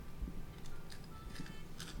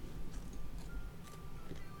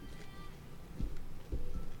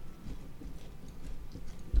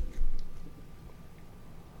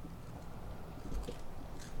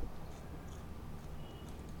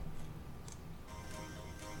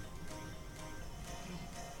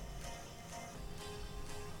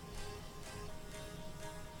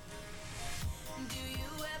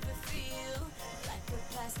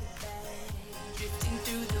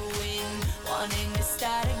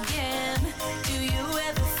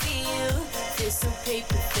is so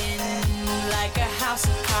paper thin, like a house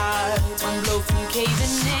of cards, one blow from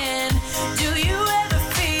caving in. Do you ever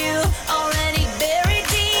feel already buried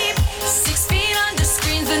deep, 6 feet under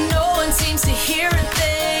screens, but no one seems to hear a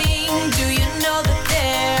thing? Do you know that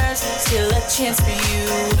there's still a chance for you,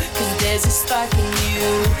 'cause there's a spark in you.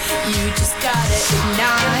 You just gotta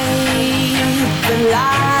ignite the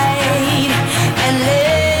light and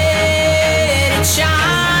let it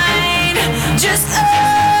shine. Just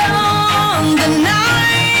on the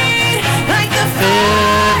night, like the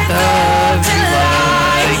 4th of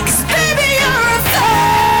July. 'Cause baby, you're a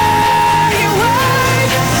firework.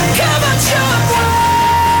 Come on, show 'em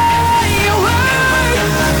what you work.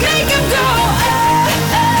 Make 'em go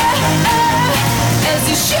as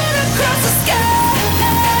you shoot across the sky.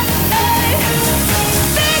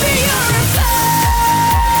 Baby, you're a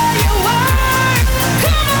firework.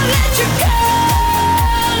 Come on, let your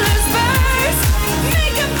colors burst.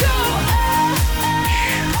 Make 'em go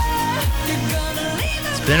You're gonna leave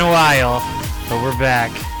 'em. It's been a while, but we're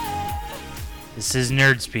back. This is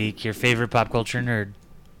Nerd Speak, your favorite pop culture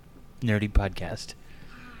nerdy podcast.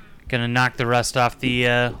 Gonna knock the rust off the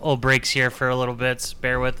old brakes here for a little bit. So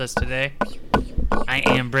bear with us today. I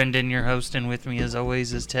am Brendan, your host, and with me as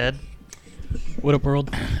always is Ted. What up, world?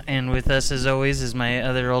 And with us as always is my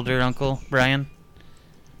other older uncle, Brian.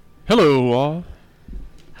 Hello, all.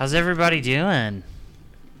 How's everybody doing?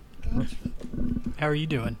 How are you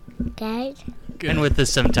doing? Good. Good. And with us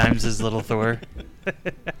sometimes is little Thor.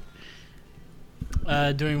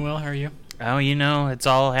 Doing well. How are you? Oh, you know, it's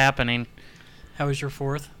all happening. How was your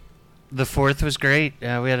 4th? The 4th was great. We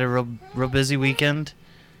had a real busy weekend.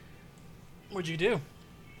 What'd you do?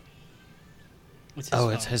 It's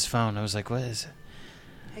It's his phone. I was like, what is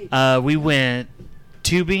it? We went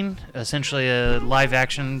tubing, essentially a live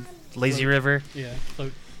action lazy river Yeah.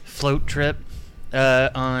 float trip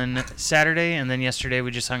on Saturday, and then yesterday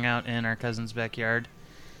we just hung out in our cousin's backyard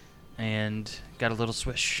and got a little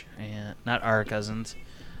swish. And not our cousins,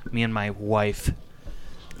 me and my wife.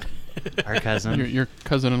 Our cousin. Your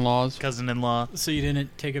cousin-in-law's. Cousin-in-law. So you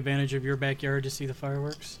didn't take advantage of your backyard to see the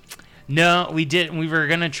fireworks? No, we didn't. We were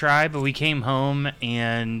going to try, but we came home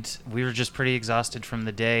and we were just pretty exhausted from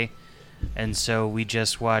the day. And so we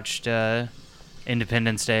just watched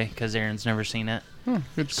Independence Day because Erin's never seen it.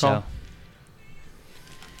 Good So call.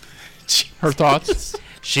 Her thoughts?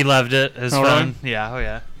 she loved it. It was Oh, fun. Yeah, oh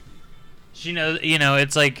yeah. She knows,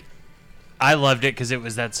 it's like, I loved it because it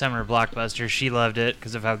was that summer blockbuster. She loved it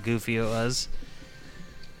because of how goofy it was.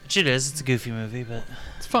 Which it is. It's a goofy movie, but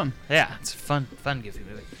It's fun. yeah, it's a fun goofy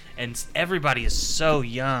movie. And everybody is so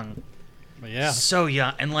young. But yeah. So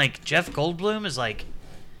young. And, like, Jeff Goldblum is, like,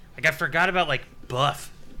 I forgot about, like,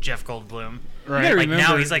 buff Jeff Goldblum. Right. gotta Like, now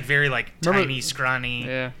remember- he's, like, very, like, Remember- tiny, scrawny.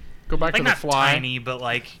 Yeah. Go back Like, to the not Fly. tiny, but,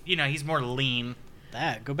 like, he's more lean.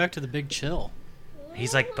 Go back to The Big Chill.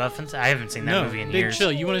 He's, like, buff and... I haven't seen that movie in Big years.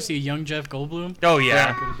 Chill. You want to see a young Jeff Goldblum? Oh,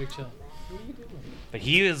 yeah. Go to Big Chill. But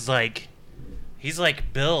he is, like... He's,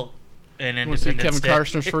 like, built in Want to see Independence Kevin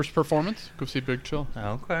Day. Costner's first performance? Go see Big Chill.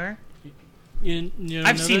 Okay. You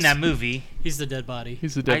I've know seen this? that movie. He's the dead body.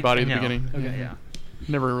 He's the dead body at the know. beginning. Okay. Yeah.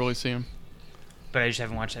 Never really see him. But I just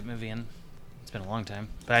haven't watched that movie in... It's been a long time.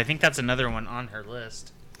 But I think that's another one on her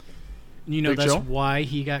list. You know Big that's Chill? why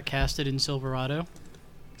he got casted in Silverado?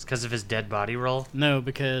 It's because of his dead body role. No,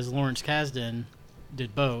 because Lawrence Kasdan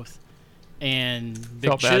did both. And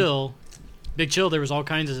Felt bad. Big Chill, there was all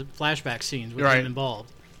kinds of flashback scenes with Right. him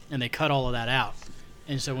involved. And they cut all of that out.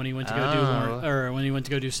 And so when he went to go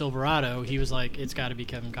Oh. do Silverado, he was like, it's got to be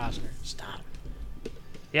Kevin Costner. Stop.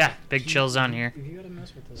 Yeah, Big Chill's on here. If you got to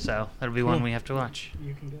mess with this, So that'll be one we have to watch.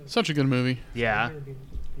 you can go. Such a good movie. Yeah.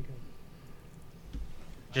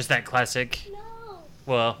 Just that classic.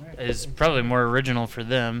 Well, is probably more original for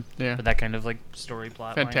them. Yeah. But that kind of like story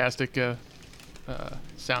plot. line. Fantastic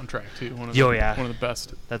soundtrack, too. One of the, Oh, yeah. One of the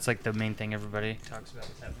best. That's like the main thing everybody talks about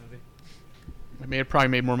with that movie. It probably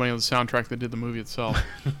made more money on the soundtrack than did the movie itself.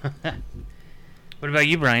 What about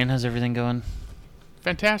you, Brian? How's everything going?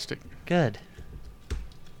 Fantastic. Good.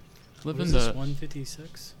 Living Was this the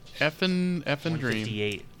 156? effing dream.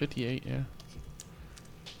 158. 58, yeah.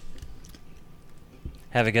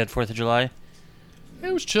 Have a good 4th of July.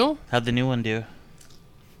 It was chill. How'd the new one do?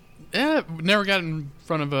 Yeah, we never got in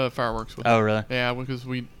front of fireworks with her. Oh, really? Yeah, because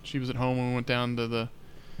she was at home when we went down to the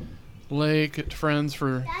lake at friends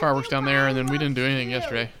for fireworks down there, and then we didn't do anything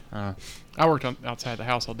yesterday. Oh, I worked outside the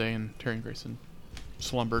house all day, and Terry and Grayson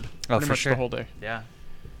slumbered Oh, pretty for much sure. the whole day. yeah.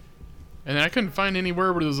 And then I couldn't find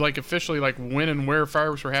anywhere where it was like officially like when and where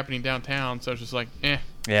fireworks were happening downtown, so I was just like,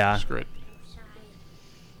 Yeah. screw it.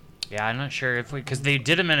 Yeah, I'm not sure if because they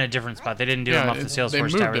did them in a different spot. They didn't do them off the Salesforce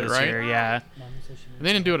moved Tower it, this right? year. Yeah, And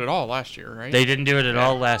they didn't do it at all last year, right? they didn't do it at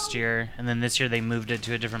all last year, and then this year they moved it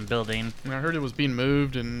to a different building. I heard it was being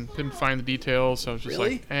moved and couldn't find the details, so I was just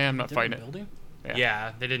like, I'm not fighting it. Building?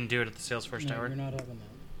 Yeah. They didn't do it at the Salesforce No, Tower. you're not having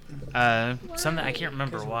that. Something I can't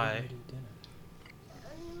remember why,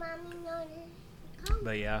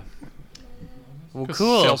 but yeah. Well, 'Cause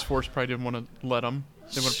cool. Salesforce probably didn't want to let them.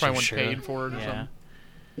 They would probably want Sure. paid for it or something.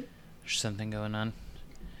 There's something going on.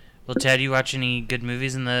 Well, Ted, you watch any good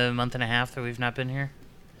movies in the month and a half that we've not been here?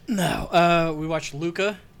 No. We watched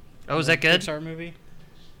Luca. Oh, is that good? Pixar movie.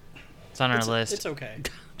 It's on our list. It's okay.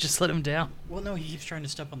 Just let him down. Well, no, he keeps trying to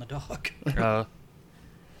step on the dog. Oh,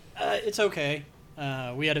 It's okay.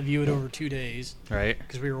 We had to view it over 2 days right.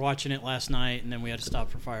 because we were watching it last night, and then we had to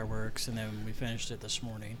stop for fireworks, and then we finished it this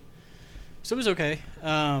morning. So it was okay.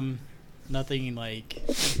 Nothing like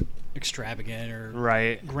extravagant or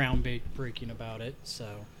Right. groundbreaking about it. So,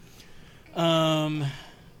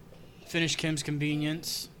 finished Kim's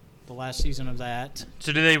Convenience, the last season of that.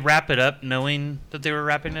 So do they wrap it up knowing that they were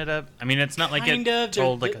wrapping it up? I mean, it's not like Kind it of.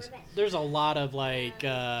 told like a... There's a lot of like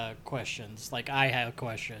questions. Like I have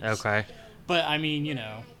questions. Okay. But I mean,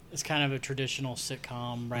 it's kind of a traditional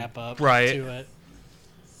sitcom wrap up Right. to it.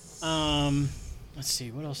 Let's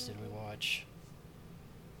see, what else did we watch?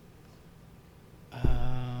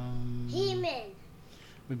 He-Man.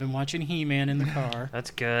 We've been watching He-Man in the car.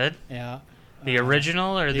 That's good. Yeah. The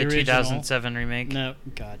original or the original. 2007 remake? No,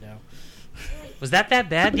 God no. Was that bad?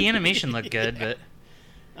 The animation looked good, but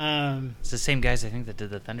Um, it's the same guys I think that did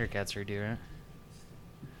the Thundercats redo, right?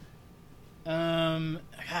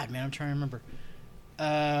 God, man, I'm trying to remember.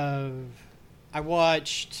 I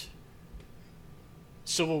watched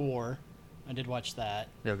Civil War. I did watch that.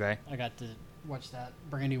 Okay. I got to watch that.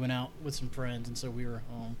 Brandy went out with some friends, and so we were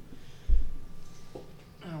home.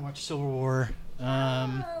 I watched Civil War.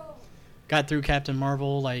 Got through Captain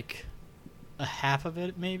Marvel, like a half of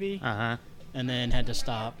it, maybe, Uh-huh. and then had to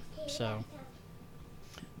stop. So,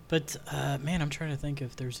 but man, I'm trying to think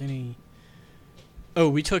if there's any. Oh,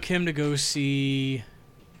 we took him to go see.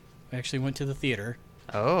 We actually went to the theater.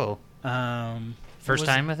 Oh. First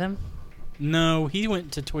time with him? No, he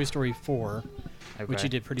went to Toy Story 4, Okay. which he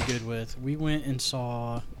did pretty good with. We went and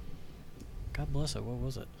saw. God bless it. What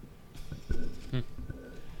was it?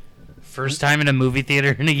 First time in a movie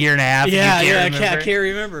theater in a year and a half. Yeah, and you I remember? can't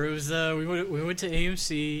remember. It was we went to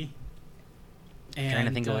AMC. And, Trying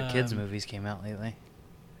to think of what kids' movies came out lately.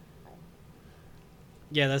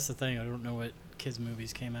 Yeah, that's the thing. I don't know what kids'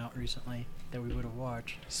 movies came out recently that we would have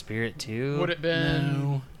watched. Spirit 2? Would it been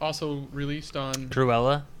No. also released on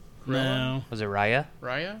Cruella? No. Was it Raya?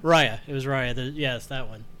 Raya? Raya. It was Raya. Yes, that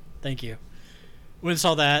one. Thank you. Went and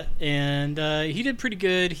saw that, and he did pretty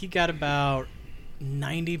good. He got about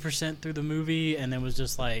 90% through the movie, and then was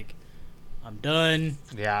just like, I'm done.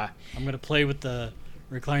 Yeah. I'm going to play with the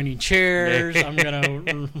reclining chairs. I'm going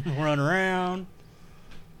to run around.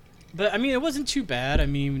 But, I mean, it wasn't too bad. I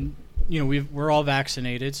mean, we're all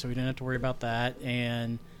vaccinated, so we didn't have to worry about that.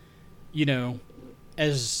 And,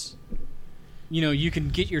 as... you can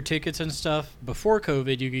get your tickets and stuff. Before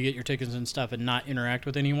COVID, you could get your tickets and stuff and not interact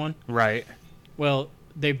with anyone. Right. Well,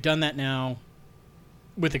 they've done that now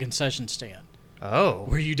with a concession stand, Oh.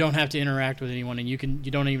 where you don't have to interact with anyone, and you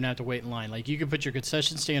don't even have to wait in line. Like, you can put your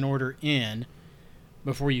concession stand order in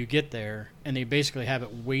before you get there, and they basically have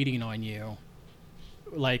it waiting on you.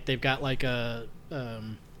 Like, they've got like a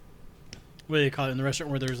what do they call it in the restaurant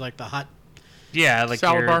where there's like the hot Yeah, like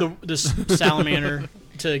Salad your... bar. the salamander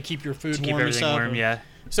to keep your food To keep warm and everything stuff. warm, yeah.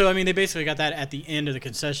 So, I mean, they basically got that at the end of the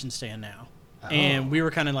concession stand now. And we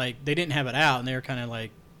were kind of like, they didn't have it out, and they were kind of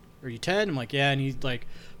like, are you Ted? I'm like, yeah. And he, like,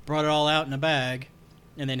 brought it all out in a bag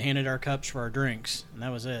and then handed our cups for our drinks, and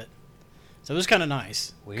that was it. So it was kind of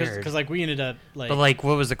nice. Weird. Because, like, we ended up, like... But, like,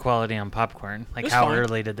 what was the quality on popcorn? Like, was how fine.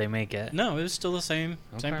 early did they make it? No, it was still the same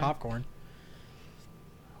Okay. popcorn.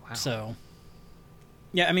 Wow. So...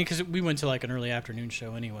 Yeah, I mean, because we went to, like, an early afternoon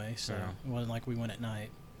show anyway, so Yeah. it wasn't like we went at night.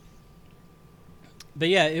 But,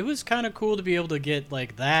 yeah, it was kind of cool to be able to get,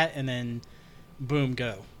 like, that and then, boom,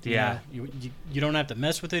 go. Yeah. You don't have to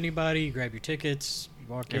mess with anybody. You grab your tickets,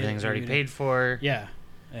 you walk in. Everything's already paid for. Yeah.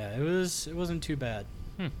 Yeah, it wasn't too bad.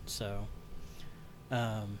 Hmm. So,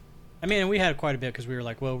 I mean, we had quite a bit because we were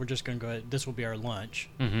like, well, we're just going to go, this will be our lunch.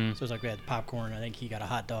 Mm-hmm. So it's like we had popcorn. I think he got a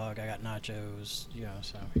hot dog. I got nachos,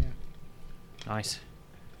 so, yeah. Nice.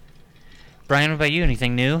 Brian, what about you?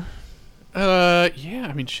 Anything new? Yeah,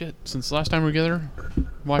 I mean, shit. Since the last time we were together,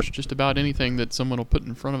 watched just about anything that someone will put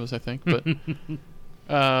in front of us, I think. But,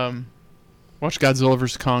 watched Godzilla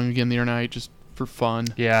vs. Kong again the other night just for fun.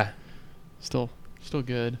 Yeah. Still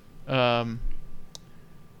good.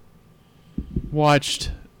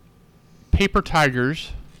 Watched Paper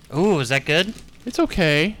Tigers. Ooh, is that good? It's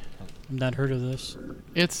okay. I've not heard of this.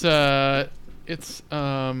 It's It's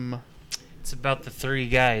about the three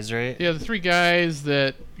guys, right? the three guys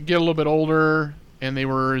that get a little bit older, and they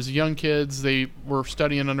were as young kids. They were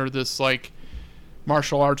studying under this like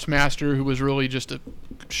martial arts master who was really just a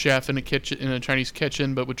chef in a Chinese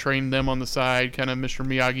kitchen, but would train them on the side, kind of Mr.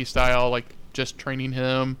 Miyagi style, like just training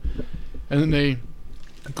him. And then they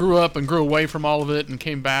grew up and grew away from all of it and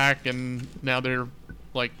came back, and now they're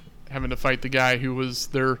like having to fight the guy who was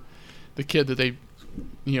the kid that they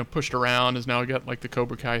pushed around, has now got like the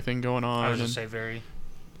Cobra Kai thing going on. I was just say very.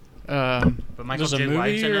 But Michael There's a J. movie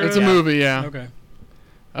White's in or- it? it's a movie, yeah. Okay.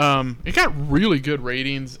 It got really good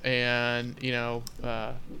ratings, and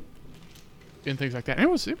and things like that. And it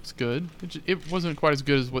was good. It wasn't quite as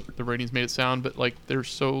good as what the ratings made it sound, but like there's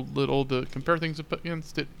so little to compare things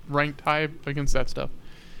against. It ranked high against that stuff.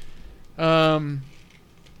 Been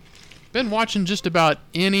watching just about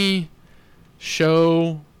any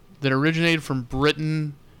show that originated from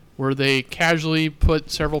Britain, where they casually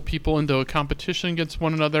put several people into a competition against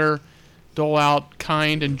one another, dole out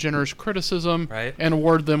kind and generous criticism, Right. and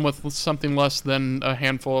award them with something less than a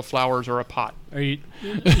handful of flowers or a pot. Are you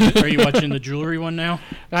watching the jewelry one now?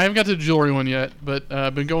 I haven't got to the jewelry one yet, but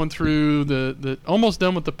I've been going through the almost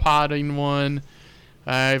done with the potting one.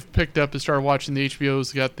 I've picked up and started watching the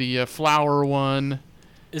HBO's got the flower one.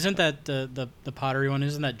 Isn't that the pottery one?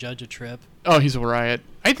 Isn't that Judge a trip? Oh, he's a riot.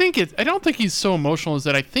 I don't think he's so emotional as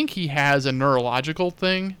that. I think he has a neurological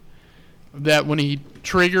thing that when he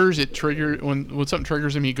triggers, when something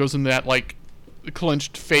triggers him, he goes into that like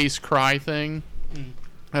clenched face cry thing.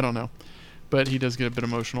 I don't know, but he does get a bit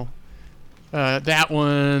emotional. That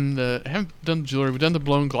one, I haven't done the jewelry. We've done the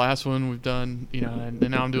blown glass one. We've done, and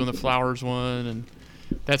now I'm doing the flowers one, and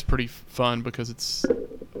that's pretty fun because it's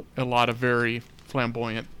a lot of very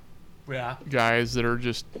flamboyant guys that are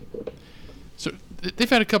just. So they've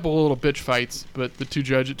had a couple of little bitch fights, but two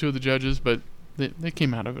of the judges, but they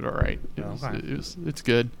came out of it all right. It's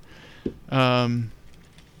good. But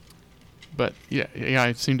yeah,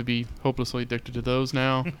 I seem to be hopelessly addicted to those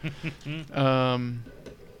now.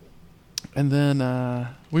 And then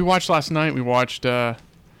we watched last night. We watched a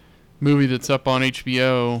movie that's up on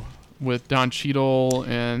HBO with Don Cheadle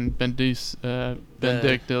and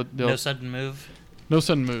Benedict. No Sudden Move. No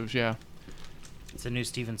Sudden Moves. Yeah. It's a new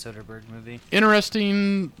Steven Soderbergh movie.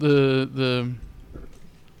 Interesting. The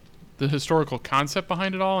historical concept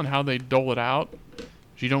behind it all and how they dole it out.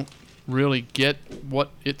 You don't really get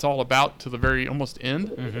what it's all about to the very almost end.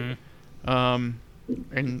 Mm-hmm.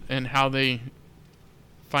 And how they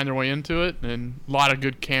find their way into it, and a lot of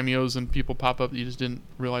good cameos and people pop up that you just didn't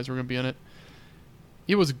realize were going to be in it.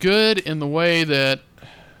 It was good in the way that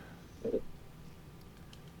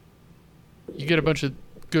you get a bunch of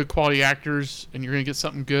good quality actors and you're going to get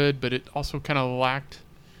something good, but it also kind of lacked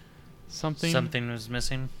something. Something was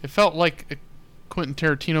missing. It felt like a Quentin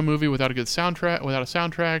Tarantino movie without a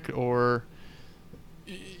soundtrack, or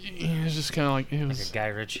it was just kind of like it was Like a Guy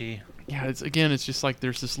Ritchie. Yeah, it's just like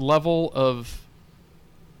there's this level of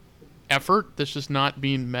effort that's just not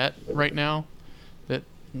being met right now that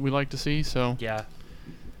we like to see. So Yeah.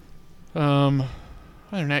 other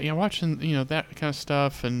than that, yeah, watching that kind of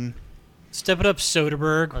stuff, and Step it up,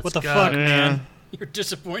 Soderbergh. Let's What the go. fuck, Yeah. man? You're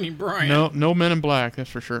disappointing Brian. no Men in Black, that's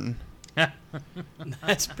for certain.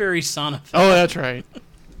 That's Barry Sonnenfeld. Oh, that's right.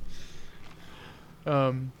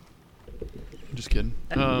 Just kidding.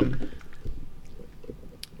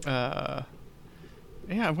 Yeah.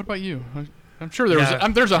 What about you? I'm sure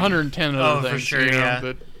there's 110 other things. for sure. Yeah.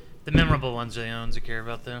 But The memorable ones are the ones I care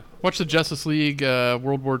about, though. watch the Justice League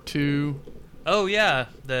World War II. Oh yeah,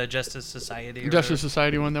 the Justice Society. Justice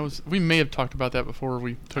Society one. We may have talked about that before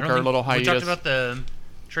we took our little hiatus. We talked about the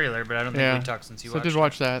trailer, but I don't think we talked since you so watched. I did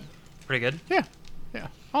watch that. Pretty good. Yeah.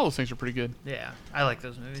 All those things are pretty good. Yeah, I like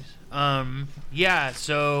those movies. Yeah.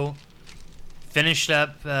 So finished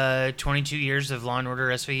up 22 years of Law and Order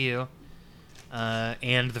SVU,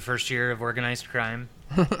 and the first year of Organized Crime.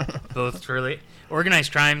 Both truly.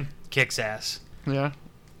 Organized Crime kicks ass. Yeah.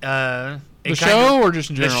 The show or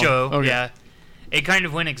just in The general? show, Okay. yeah. It kind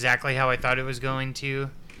of went exactly how I thought it was going to.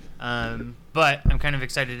 But I'm kind of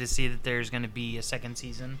excited to see that there's going to be a second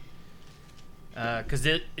season. Because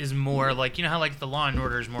it is more like, how like the Law and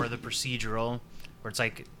Order is more of the procedural, where it's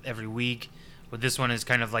like every week. But this one is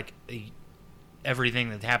kind of like everything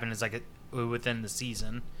that happened is like within the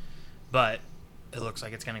season. But it looks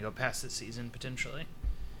like it's going to go past this season, potentially.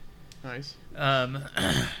 Nice.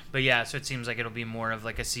 But yeah, so it seems like it'll be more of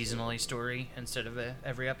like a seasonally story instead of a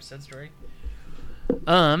every episode story.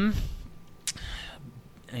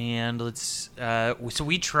 And let's. So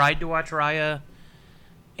we tried to watch Raya,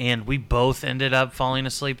 and we both ended up falling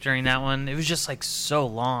asleep during that one. It was just like so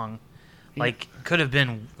long, like could have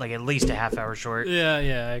been like at least a half hour short.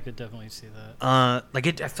 Yeah, I could definitely see that. I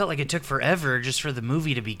felt like it took forever just for the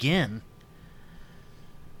movie to begin.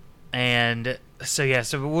 And so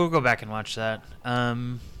we'll go back and watch that.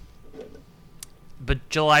 But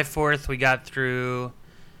July 4th, we got through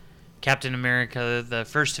Captain America, the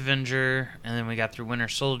First Avenger, and then we got through Winter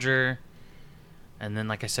Soldier, and then,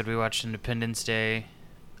 like I said, we watched Independence Day.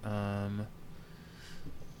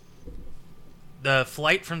 The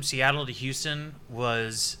flight from Seattle to Houston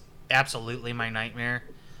was absolutely my nightmare.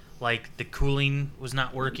 Like, the cooling was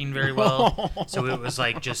not working very well, so it was,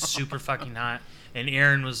 like, just super fucking hot. And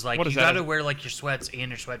Aaron was like, you gotta wear, like, your sweats and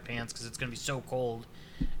your sweatpants because it's gonna be so cold.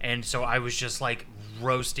 And so I was just, like,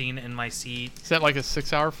 roasting in my seat. Is that like a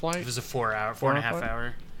 6-hour flight? It was a 4 and a half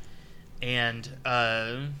hour. And,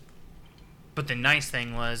 but the nice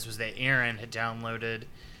thing was that Aaron had downloaded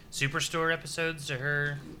Superstore episodes to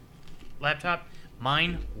her laptop.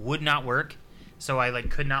 Mine would not work, so I, like,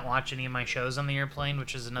 could not watch any of my shows on the airplane,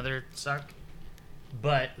 which is another suck.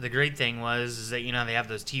 But the great thing is that, you know, they have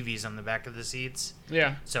those TVs on the back of the seats.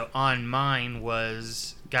 Yeah. So on mine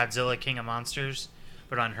was Godzilla King of Monsters,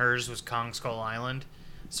 but on hers was Kong Skull Island.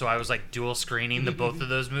 So I was, like, dual screening the both of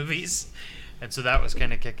those movies. And so that was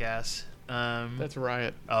kind of kick-ass. That's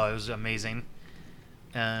Riot. Oh, it was amazing.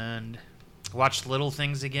 And watched Little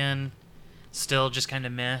Things again. Still just kind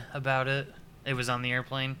of meh about it. It was on the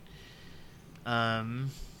airplane.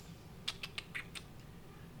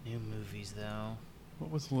 New movies, though.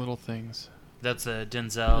 What was Little Things? That's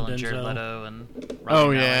Denzel and Jared Denzel. Leto and Oh,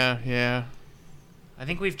 Rami yeah, Malek. yeah. I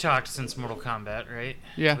think we've talked since Mortal Kombat, right?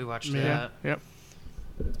 Yeah. We watched Yeah, that. yep.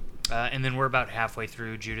 And then we're about halfway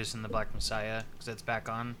through Judas and the Black Messiah because it's back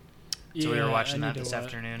on. So we were watching that this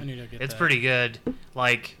afternoon. I need to get It's that. pretty good.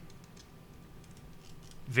 Like,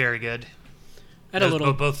 very good. I had a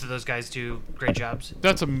little, Both of those guys do great jobs.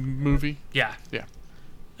 That's a movie. Yeah. Yeah.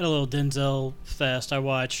 had a little Denzel fest. I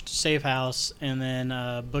watched Safe House and then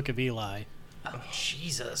Book of Eli. Oh,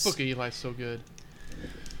 Jesus. Book of Eli's so good.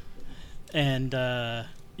 And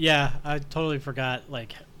yeah, I totally forgot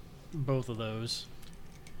like both of those.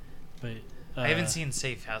 But I haven't seen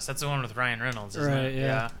Safe House. That's the one with Ryan Reynolds, isn't Right, it?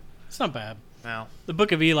 yeah. It's not bad. Well, The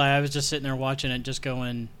Book of Eli, I was just sitting there watching it, just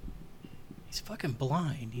going, he's fucking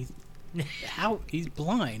blind. He's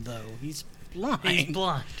blind though. He's blind. he's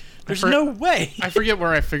blind. There's no way. I forget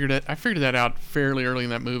where I figured it. I figured that out fairly early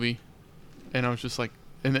in that movie, and I was just like,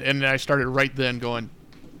 and I started right then going,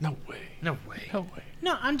 no way, No way. no way.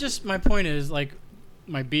 No, my point is, like,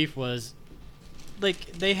 my beef was,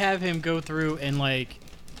 like, they have him go through and, like,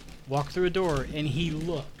 walk through a door, and he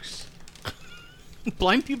looks.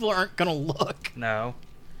 Blind people aren't gonna look. No.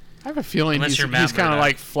 I have a feeling Unless he's you're Matt kind of Murdock.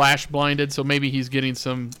 like flash blinded, so maybe he's getting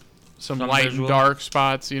some light visual. and dark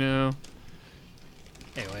spots, you know.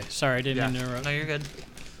 Anyway, sorry, I didn't Yeah. interrupt. No, you're good.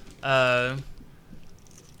 And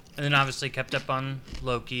then obviously kept up on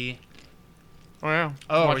Loki. Oh yeah.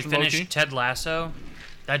 Oh, we Watching finished Loki. Ted Lasso.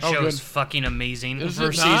 That Oh, show is good. fucking amazing. Is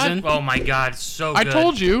First it not? season. Oh my god, so I good.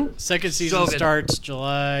 told you. Second So season good. starts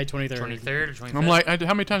July 23rd. 23rd or 25th? I'm like,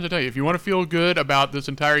 how many times I tell you, if you want to feel good about this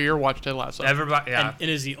entire year, watch Ted Lasso. Everybody, yeah. And it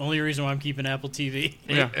is the only reason why I'm keeping Apple TV.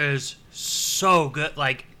 Yeah. It is so good,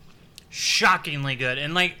 like, shockingly good.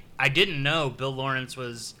 And, like, I didn't know Bill Lawrence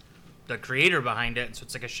was the creator behind it, so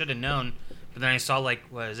it's like I should have known. But then I saw, like,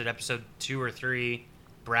 what is it, episode 2 or 3,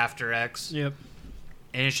 Brafter X. Yep.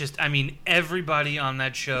 And it's just, I mean, everybody on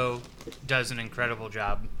that show does an incredible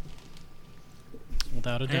job.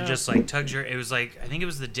 Without a doubt. And just, like, tugs your... It was, like, I think it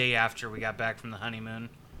was the day after we got back from the honeymoon.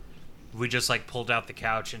 We just, like, pulled out the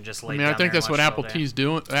couch and just laid down I think there that's and what watched Apple it all day. TV's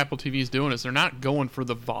doing. Apple TV's doing is they're not going for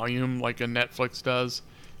the volume like a Netflix does,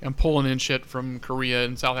 and pulling in shit from Korea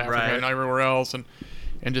and South Africa Right. and everywhere else, and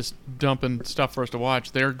just dumping stuff for us to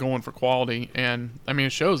watch. They're going for quality, and I mean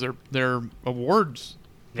it shows their awards.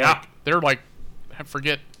 Yeah. Like, they're like, I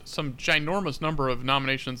forget some ginormous number of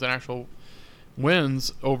nominations and actual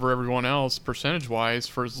wins over everyone else percentage wise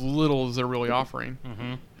for as little as they're really offering.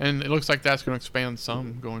 Mm-hmm. And it looks like that's going to expand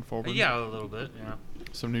some going forward. Yeah, a little bit, yeah.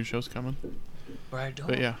 Some new shows coming. But I don't...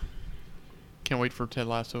 But yeah, can't wait for Ted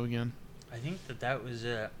Lasso again. I think that was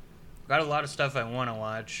it. Got a lot of stuff I want to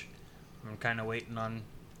watch. I'm kind of waiting on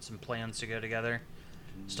some plans to go together.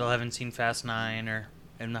 Still haven't seen Fast 9 or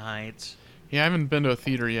In the Heights. Yeah, I haven't been to a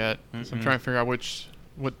theater yet, so I'm Mm-mm. trying to figure out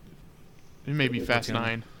what. It may be Fast Which one?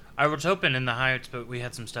 9. I was hoping In the Heights, but we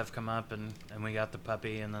had some stuff come up, and we got the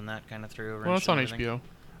puppy, and then that kind of threw a wrench Well, it's on in everything. HBO.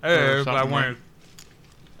 But something,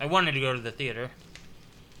 I wanted to go to the theater.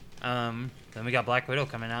 Then we got Black Widow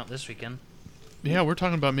coming out this weekend. Yeah, we're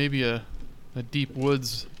talking about maybe a Deep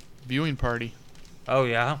Woods viewing party. Oh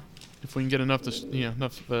yeah. If we can get enough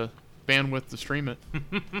bandwidth to stream it.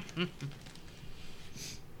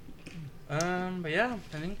 But yeah,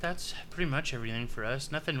 I think that's pretty much everything for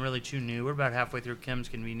us. Nothing really too new. We're about halfway through Kim's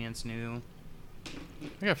Convenience new.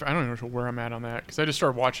 I don't know where I'm at on that because I just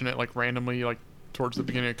started watching it like randomly, like towards the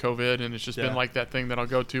beginning of COVID, and it's just been like that thing that I'll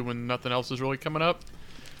go to when nothing else is really coming up.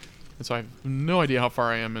 And so I have no idea how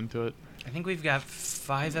far I am into it. I think we've got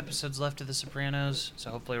 5 episodes left of The Sopranos,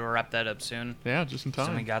 so hopefully we'll wrap that up soon. Yeah, just in time.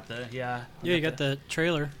 So we got You got the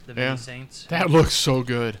trailer. The Mini Saints. That looks so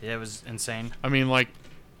good. Yeah, it was insane. I mean, like,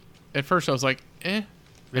 at first I was like, eh. And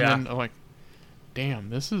Yeah. then I'm like,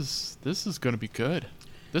 damn, this is going to be good.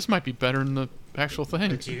 This might be better than the actual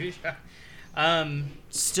thing.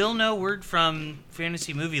 Still no word from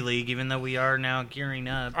Fantasy Movie League, even though we are now gearing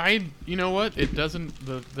up. You know what? It doesn't,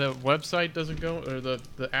 the website doesn't go, or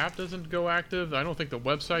the app doesn't go active. I don't think the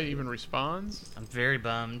website even responds. I'm very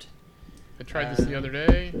bummed. I tried this the other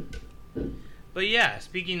day. But yeah,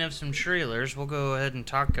 speaking of some trailers, we'll go ahead and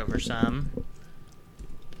talk over some.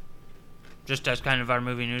 Just as kind of our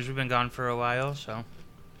movie news. We've been gone for a while, so.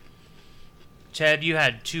 Ted, you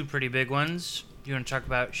had 2 pretty big ones. You want to talk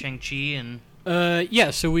about Shang-Chi and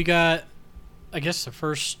Yeah, so we got, I guess, the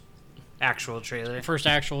first actual trailer?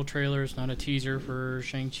 actual trailer. It's not a teaser for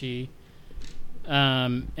Shang-Chi.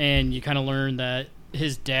 And you kind of learn that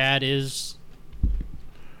his dad is...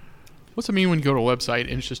 What's it mean when you go to a website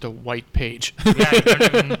and it's just a white page? Yeah,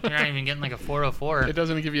 you're not even getting like a 404. It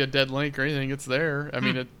doesn't give you a dead link or anything. It's there. I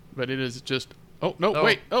mean, but it is just... Oh, no,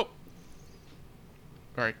 wait. Oh.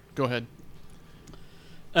 All right, go ahead.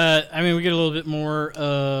 I mean, we get a little bit more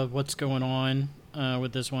of what's going on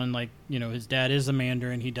with this one. Like, you know, his dad is the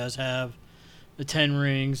Mandarin. He does have the 10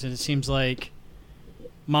 rings, and it seems like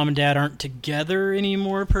mom and dad aren't together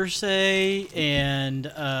anymore, per se. And,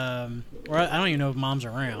 or I don't even know if mom's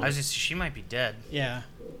around. She might be dead. Yeah.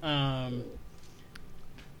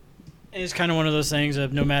 It's kind of one of those things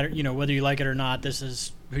of no matter, you know, whether you like it or not, this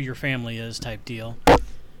is who your family is type deal.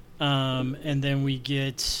 And then we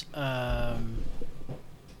get...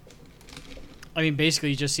 I mean,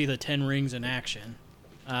 basically, you just see the 10 rings in action.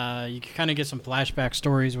 You can kind of get some flashback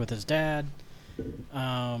stories with his dad.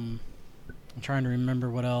 I'm trying to remember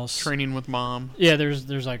what else. Training with mom. Yeah,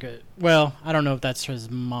 there's like a... Well, I don't know if that's his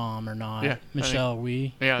mom or not. Yeah. Michelle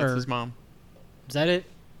Wee. Yeah, that's his mom. Is that it?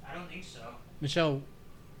 I don't think so. Michelle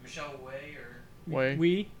Way or Wei?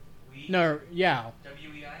 Wee? No, Yao.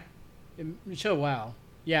 WEI? Michelle Wow.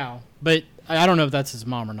 Yao. But I don't know if that's his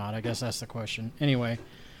mom or not. I guess that's the question. Anyway.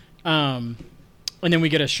 And then we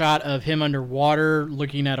get a shot of him underwater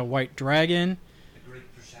looking at a white dragon. The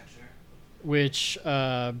Great Protector. Which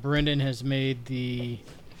Brendan has made the...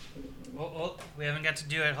 Oh, we haven't got to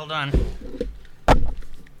do it. Hold on.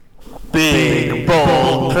 Big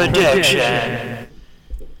bold prediction.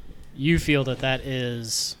 You feel that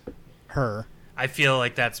is her. I feel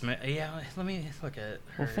like that's... Yeah, let me look at her.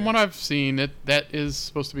 Well, from what I've seen, that is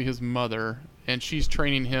supposed to be his mother, and she's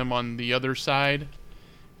training him on the other side.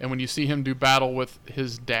 And when you see him do battle with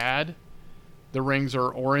his dad, the rings are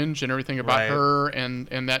orange, and everything about her and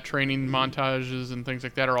that training montages and things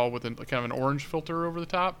like that are all with kind of an orange filter over the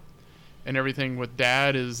top. And everything with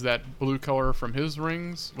dad is that blue color from his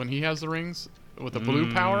rings when he has the rings with a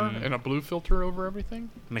blue power and a blue filter over everything.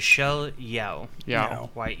 Michelle Yeoh. Yao.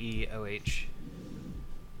 Yeoh.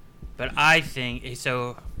 But I think...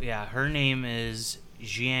 So, yeah, her name is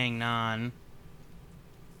Jiang Nan.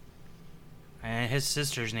 And his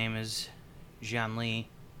sister's name is Jian Li.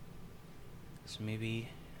 So maybe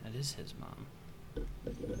that is his mom.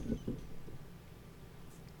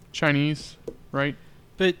 Chinese, right?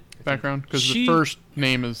 But Background? Because the first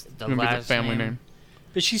name is going to be the family name.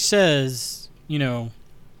 But she says, you know,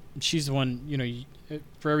 she's the one, you know,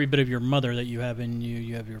 for every bit of your mother that you have in you,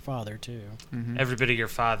 you have your father, too. Mm-hmm. Every bit of your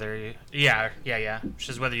father. Yeah. Which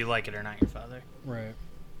is whether you like it or not, your father. Right.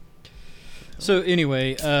 So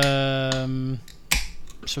anyway, so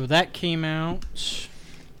that came out.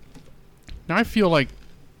 Now I feel like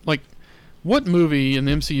what movie in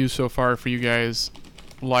the MCU so far for you guys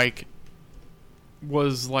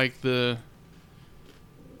was like the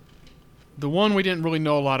one we didn't really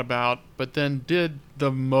know a lot about, but then did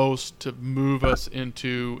the most to move us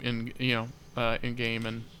into in game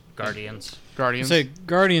and Guardians. I say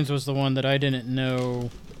Guardians was the one that I didn't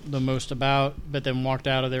know the most about, but then walked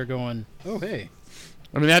out of there going, oh, hey.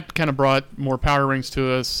 I mean, that kind of brought more power rings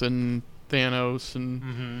to us and Thanos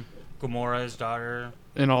and Gamora's daughter.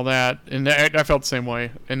 And all that. And I felt the same way.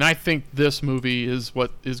 And I think this movie is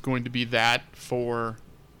what is going to be that for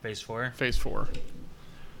Phase 4. Phase 4.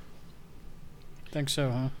 Think so,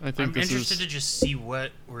 huh? I think I'm this interested is to just see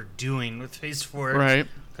what we're doing with Phase 4. right.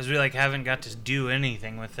 Because we haven't got to do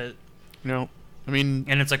anything with it. No, I mean,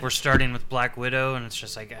 And it's we're starting with Black Widow, and it's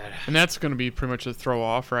just and that's going to be pretty much a throw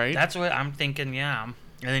off, right? that's what I'm thinking, yeah. And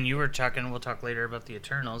then you were talking, we'll talk later about the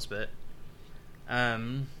Eternals, but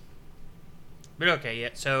okay, yeah,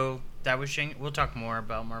 so that was we'll talk more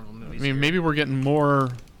about Marvel movies. I mean, here. maybe we're getting more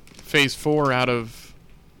Phase 4 out of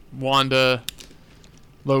Wanda,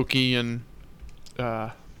 Loki, and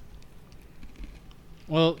Well,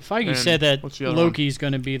 Feige And said that what's the other Loki's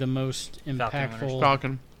going to be the most Winter impactful,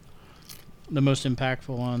 Falcon. the most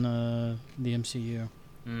impactful on the MCU.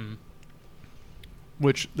 Mm.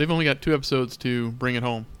 Which they've only got 2 episodes to bring it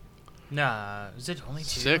home. Nah, is it only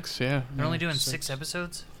 2? 6, yeah. They're only doing 6. 6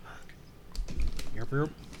 episodes? Yep.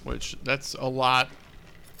 Which that's a lot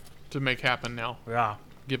to make happen now, Yeah.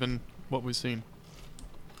 given what we've seen.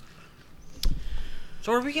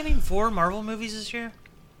 So are we getting 4 Marvel movies this year?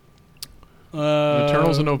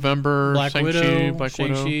 Eternals in November, Black Shang-Chi, Widow, Black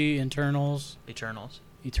Widow. Shang-Chi, Eternals.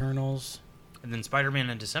 Eternals. And then Spider-Man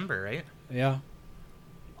in December, right? Yeah.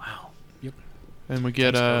 Wow. And we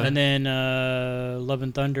get And then Love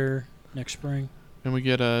and Thunder next spring.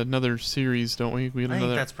 another series, don't we? We get I think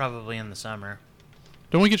another. that's probably in the summer.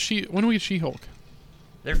 Don't we get when do we get She-Hulk?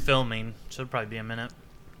 They're filming, so it'll probably be a minute.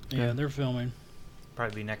 Yeah, they're filming.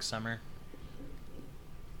 Probably be next summer.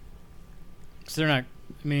 Cause they're not.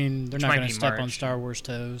 I mean, they're Which not might going be to step on March. Star Wars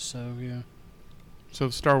toes. So yeah. So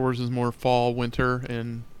Star Wars is more fall, winter,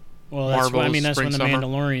 and Well, that's what, I Marvel's mean. That's when the spring, summer.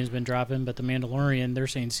 Mandalorian's been dropping, but the Mandalorian, they're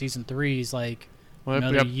saying season 3 is like well,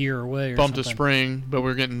 another yep, year away or bumped to something. spring, but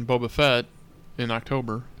we're getting Boba Fett in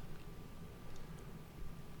October.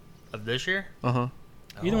 Of this year? Uh-huh.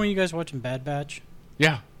 Either one of you guys watching Bad Batch?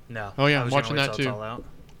 Yeah. No. Oh, yeah, I was I'm gonna watching wait that till it's too. all out.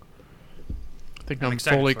 I think I'm I'm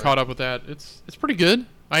excited fully for caught it. up with that. It's pretty good.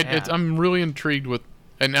 Yeah. I'm really intrigued with,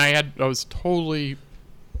 and I was totally,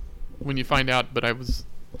 when you find out, but I was,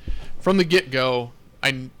 from the get-go,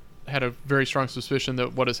 I had a very strong suspicion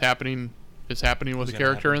that what is happening with What's the gonna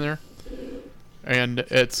character happen. in there. And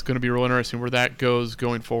it's going to be real interesting where that goes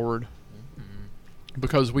going forward.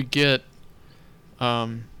 Because we get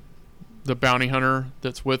the bounty hunter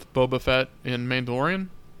that's with Boba Fett in Mandalorian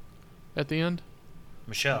at the end.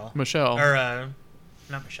 Michelle. Michelle.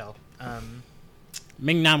 Not Michelle.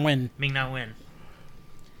 Ming-Na Wen. Ming-Na Wen.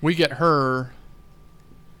 We get her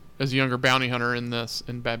as a younger bounty hunter in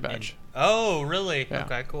Bad Batch. Oh, really? Yeah.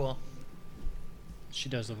 Okay, cool. She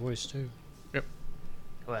does the voice too.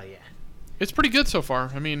 Well, yeah. It's pretty good so far.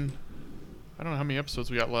 I mean, I don't know how many episodes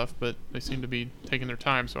we got left, but they seem to be taking their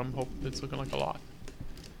time, so I'm hoping it's looking like a lot.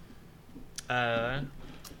 And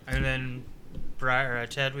then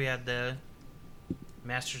Ted, we had the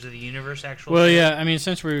Masters of the Universe actual. Well, trailer. yeah. I mean,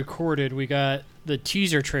 since we recorded, we got the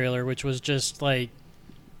teaser trailer, which was just like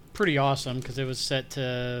pretty awesome because it was set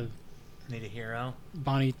to Need a hero.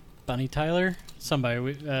 Bonnie Tyler. Somebody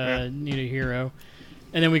Need a Hero.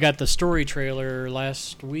 And then we got the story trailer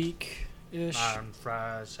last week ish. On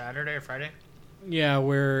Saturday or Friday? Yeah,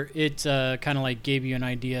 where it kind of like gave you an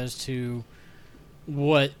idea as to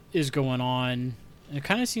what is going on. And it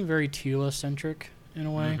kind of seemed very Tila centric in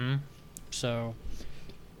a way. Mm-hmm. So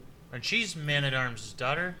And she's Man-at-Arms'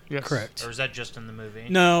 daughter? Yes. correct. Or is that just in the movie?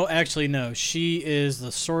 No, actually, no. She is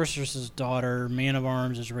the sorceress's daughter. Man of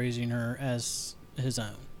Arms is raising her as his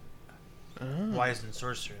own Why isn't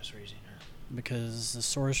Sorceress raising her? because the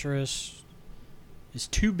sorceress is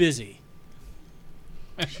too busy.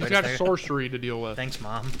 She's got sorcery to deal with. Thanks,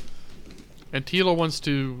 Mom. And Tila wants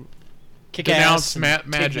to Kick denounce ass and take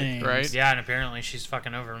magic, names. right? Yeah, and apparently she's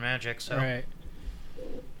fucking over magic, so. Right.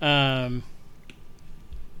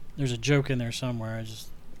 There's a joke in there somewhere. I just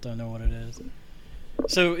don't know what it is.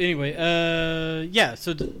 So anyway, yeah.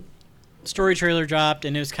 So the story trailer dropped,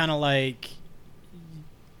 and it was kind of like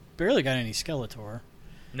barely got any Skeletor.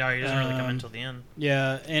 No, he doesn't really come until the end.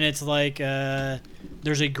 Yeah, and it's like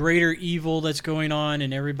there's a greater evil that's going on,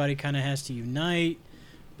 and everybody kind of has to unite.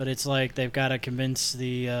 But it's like they've got to convince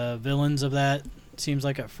the villains of that. Seems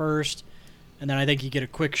like at first, and then I think you get a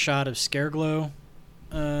quick shot of Scareglow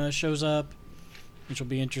shows up, which will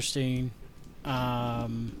be interesting.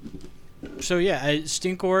 So yeah,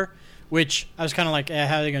 Stinkor, which I was kind of like,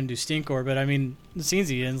 how are they going to do Stinkor? But I mean, the scenes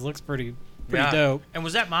he ends looks pretty Yeah. dope. And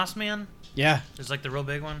was that Moss Man? Yeah, Is like the real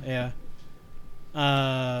big one? yeah.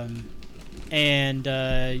 And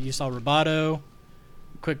you saw Roboto.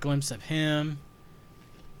 Quick glimpse of him.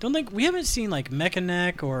 Don't think we haven't seen like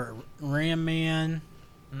Mechaneck or Ram Man,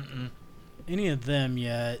 Mm-mm. any of them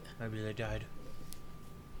yet. Maybe they died.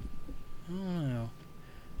 I don't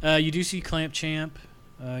know. You do see Clamp Champ.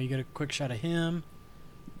 You get a quick shot of him,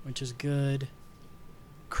 which is good.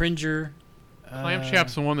 Cringer.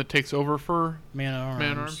 Clamshap's the one that takes over for Man at Arms.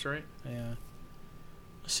 Man at Arms, right? Yeah.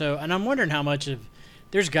 So, and I'm wondering how much of...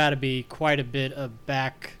 There's got to be quite a bit of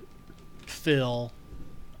backfill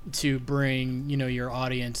to bring, your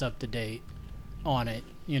audience up to date on it,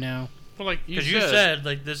 Well, like Because you said,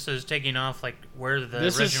 like, this is taking off, like, where the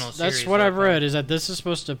original series... That's what I've read, is that this is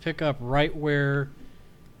supposed to pick up right where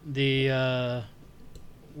the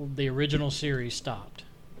original series stopped.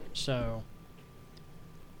 So,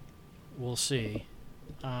 we'll see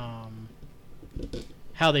how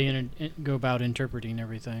they go about interpreting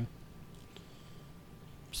everything.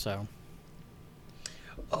 So.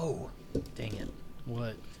 Oh, dang it.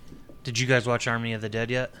 What? Did you guys watch Army of the Dead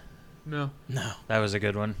yet? No. That was a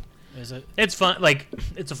good one. Is it? It's fun. Like,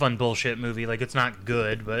 it's a fun bullshit movie. Like, it's not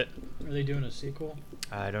good, but... Are they doing a sequel?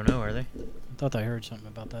 I don't know, are they? I thought I heard something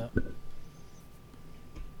about that.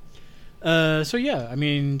 So yeah, I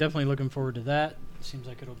mean, definitely looking forward to that. Seems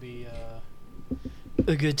like it'll be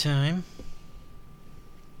a good time.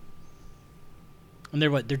 And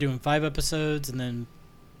they're doing 5 episodes, and then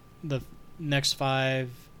the next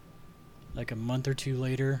 5, like a month or 2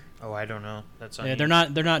 later. Oh, I don't know. That's on Yeah, you.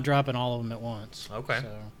 they're not dropping all of them at once. Okay.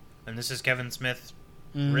 So. And this is Kevin Smith,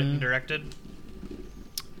 Mhm. written, directed?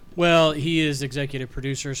 Well, he is executive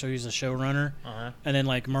producer, so he's a showrunner. Uh-huh. And then,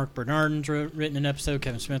 like, Mark Bernardin's written an episode,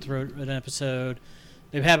 Kevin Smith wrote an episode.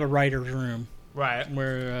 They have a writer's room Right.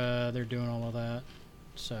 where they're doing all of that.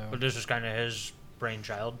 So. But this is kind of his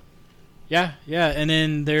brainchild. Yeah. And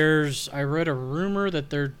then I read a rumor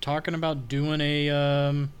that they're talking about doing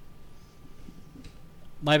a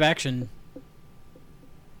live action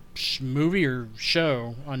movie or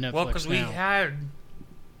show on Netflix. Well, because we now. had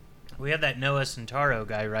that Noah Centaro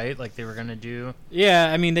guy, right? Like, they were going to do... Yeah,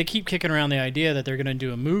 I mean, they keep kicking around the idea that they're going to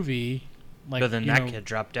do a movie. Like, but then that kid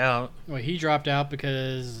dropped out. Well, he dropped out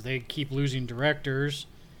because they keep losing directors.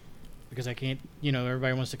 Because I can't,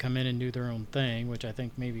 everybody wants to come in and do their own thing, which I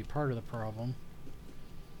think may be part of the problem.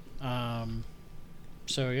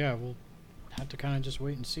 So, yeah, we'll have to kind of just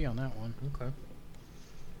wait and see on that one. Okay.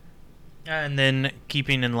 And then,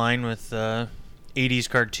 keeping in line with 80s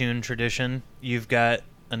cartoon tradition, you've got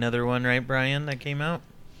another one, right, Brian, that came out?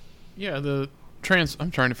 Yeah, I'm trying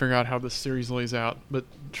to figure out how this series lays out, but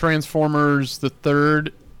Transformers, the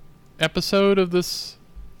 3rd episode of this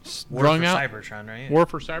War drawing for out. Cybertron, right? War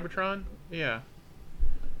for Cybertron? Yeah.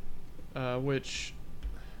 Which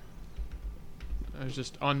I was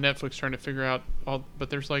just on Netflix trying to figure out but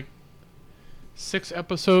there's like 6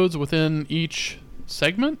 episodes within each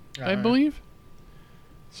segment, I believe.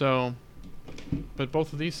 So, but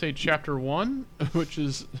both of these say chapter 1, which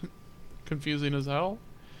is confusing as hell.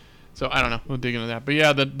 So I don't know. We'll dig into that. But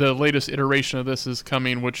yeah, the latest iteration of this is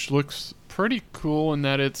coming, which looks pretty cool in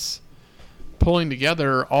that it's pulling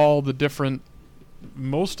together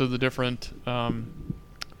most of the different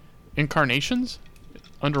incarnations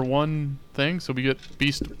under one thing. So we get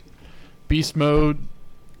beast mode,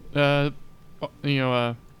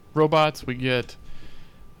 robots. We get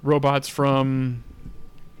robots from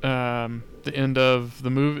the end of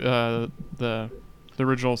the movie, the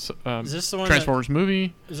original Is this the one Transformers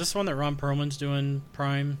movie. Is this the one that Ron Perlman's doing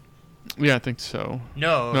Prime? Yeah, I think so.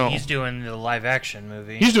 No, he's doing the live action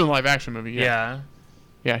movie. He's doing a live action movie. Yeah.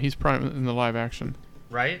 Yeah, he's Prime in the live action.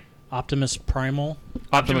 Right? Optimus Primal.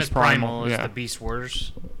 Optimus Primal is yeah, the Beast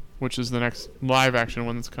Wars. which is the next live action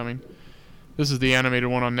one that's coming. This is the animated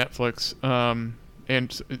one on Netflix.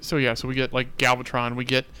 And so we get like Galvatron, we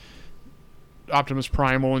get Optimus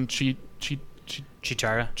Primal and Cheetara.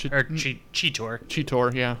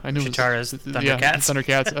 Cheetor, yeah. I knew Cheetara's it was, Thundercats. Yeah,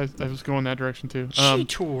 Thundercats. I was going that direction too.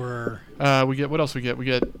 Cheetor. We get, what else we get? We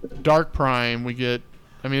get Dark Prime. We get,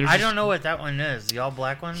 I don't know what that one is. The all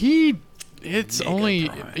black one? It's Mega only,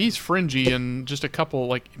 Prime. he's fringy in just a couple,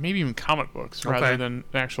 like maybe even comic books rather than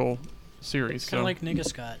actual series. Kind of like Nigga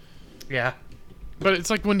Scott. Yeah. But it's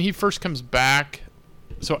like when he first comes back,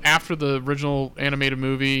 so after the original animated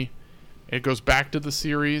movie, it goes back to the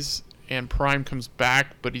series, and Prime comes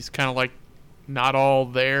back, but he's kind of like not all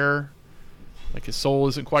there. Like his soul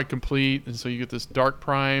isn't quite complete, and so you get this Dark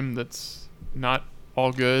Prime that's not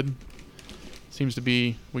all good. Seems to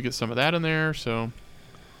be, we get some of that in there, so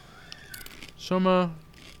some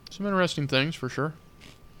interesting things for sure.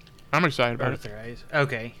 I'm excited about it. Earthrise.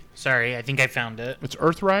 Okay. Sorry, I think I found it. It's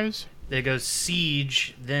Earthrise? There goes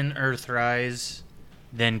Siege, then Earthrise,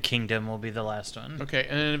 then Kingdom will be the last one. Okay,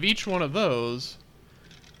 and of each one of those,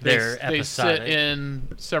 They're they episodic. sit in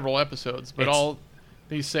several episodes, but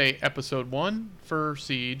they say episode 1 for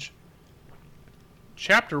Siege,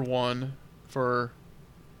 chapter 1 for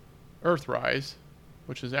Earthrise,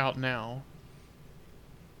 which is out now.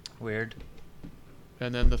 Weird.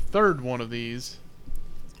 And then the third one of these,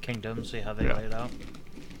 Kingdom, see how they Yeah. lay it out.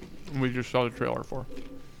 we just saw the trailer for.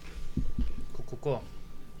 Cool.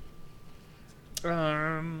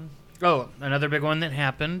 Oh, another big one that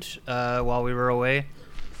happened while we were away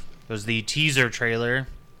was the teaser trailer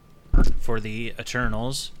for the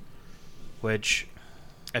Eternals, which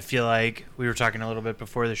I feel like we were talking a little bit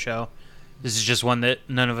before the show. This is just one that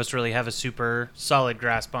none of us really have a super solid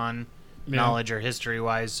grasp on, knowledge or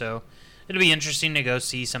history-wise, so it'll be interesting to go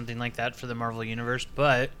see something like that for the Marvel Universe,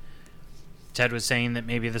 but Ted was saying that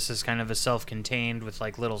maybe this is kind of a self-contained with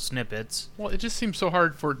like little snippets. Well, it just seems so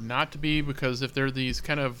hard for it not to be, because if they're these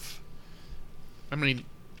kind of, I mean,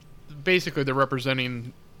 basically they're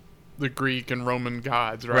representing the Greek and Roman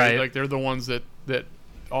gods, right? Right. Like they're the ones that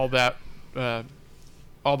all that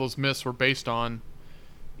all those myths were based on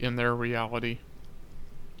in their reality.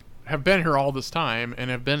 Have been here all this time and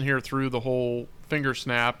have been here through the whole finger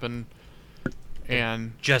snap and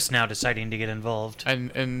Just now deciding to get involved.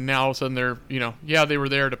 and now all of a sudden they're, they were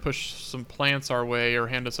there to push some plants our way or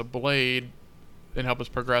hand us a blade and help us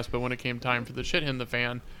progress, but when it came time for the shit hitting the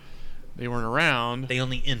fan, they weren't around. They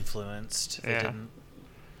only influenced. They Yeah. didn't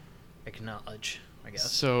acknowledge, I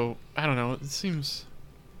guess. So I don't know. It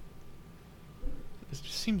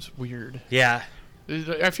just seems weird. Yeah.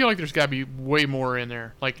 I feel like there's got to be way more in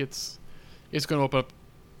there. Like it's going to open up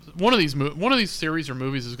one of these series or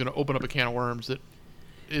movies is going to open up a can of worms that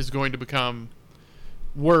is going to become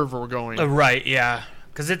wherever we're going. Right. Yeah.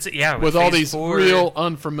 Because it's with all Phase these 4, real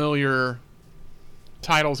unfamiliar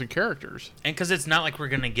titles and characters. and because it's not like we're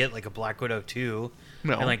gonna get like a Black Widow 2.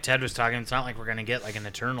 No. And like Ted was talking, it's not like we're gonna get like an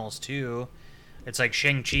Eternals 2. It's like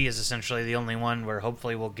Shang-Chi is essentially the only one where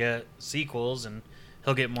hopefully we'll get sequels and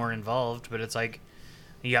he'll get more involved. But it's like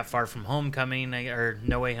you got Far From Home coming, or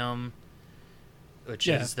No Way Home, which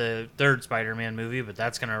is the third Spider-Man movie, but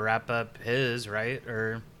that's gonna wrap up his, right?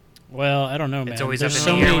 Or Well, I don't know, man. it's always There's up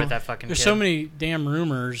so in the air many- with that fucking There's kid. so many damn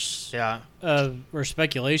rumors Yeah. or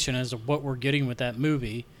speculation as to what we're getting with that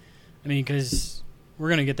movie. I mean, because we're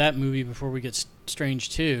going to get that movie before we get Strange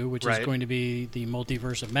 2, which Right. is going to be the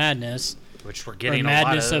Multiverse of Madness. Which we're Or getting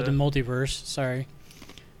Madness a lot of the Multiverse, sorry.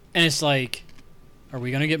 And it's like, are we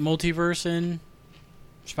going to get multiverse in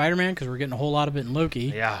Spider-Man? Because we're getting a whole lot of it in Loki.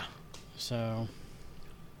 Yeah. So,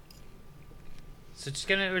 So it's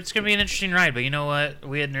gonna be an interesting ride, but you know what?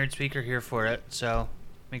 We at Nerd Speak are here for it, so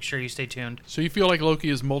make sure you stay tuned. So you feel like Loki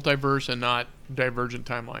is multiverse and not divergent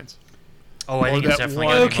timelines? Oh, I Or think it's that definitely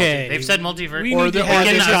one- gonna be Okay. They've said multiverse. We Or need the- to or have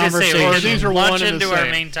these this are- conversation. or these are launch one and the into our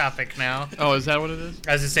same. main topic now. Oh, is that what it is?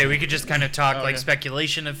 As I say, we could just kind of talk like Okay.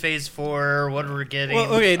 speculation of Phase 4, what we're getting.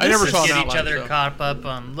 Well, okay, I never this saw is- an get each outline, other so. caught up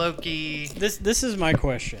on Loki. This is my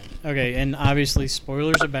question. Okay, and obviously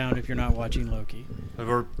spoilers abound if you're not watching Loki.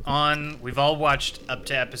 We've all watched up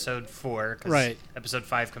to episode 4, 'cause Right. episode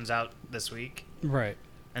 5 comes out this week, Right.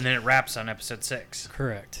 and then it wraps on episode 6.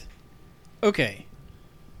 Correct. Okay.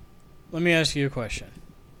 Let me ask you a question.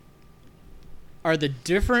 Are the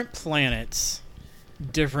different planets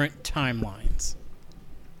different timelines?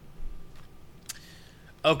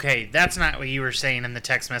 Okay, that's not what you were saying in the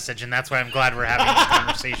text message, and that's why I'm glad we're having this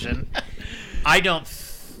conversation. I don't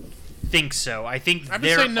think so. I think I would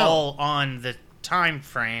they're say no. all on the time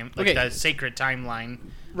frame, like Okay. the sacred timeline.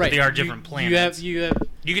 but Right. They are different planets. You have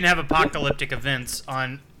You can have apocalyptic events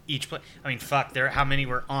on each planet. I mean, fuck, how many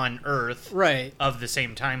were on Earth right. of the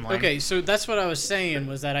same timeline? Okay, so that's what I was saying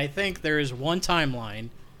was that I think there is one timeline,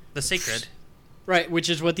 The sacred. right, which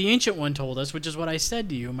is what the ancient one told us, which is what I said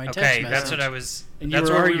to you in my text Okay, message. that's what I was. And you That's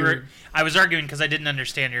were where we arguing. were. I was arguing because I didn't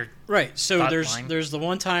understand your. Right. So thought there's line. the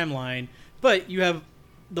one timeline, but you have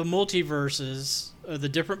the multiverses of the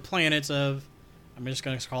different planets of. I'm just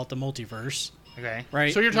going to call it the multiverse, Okay.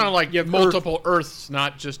 right? So you're talking like You have multiple Earths,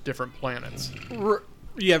 not just different planets.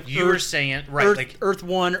 You have You were Earth, saying right, Earth, like Earth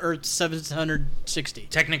 1, Earth 760,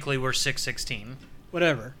 technically we're 616.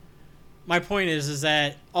 whatever. My point is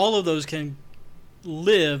that all of those can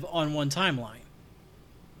live on one timeline.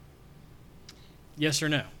 Yes or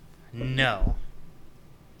no? No.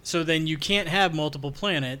 So then you can't have multiple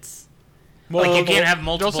planets. Like, you can't have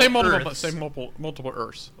multiple Don't say multiple. Earths. Say multiple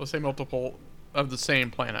Earths. Let's say multiple of the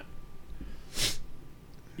same planet.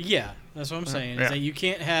 Yeah, that's what I'm saying. yeah. Is that you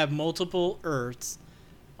can't have multiple Earths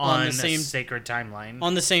On the same sacred timeline.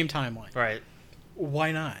 on the same timeline. Right.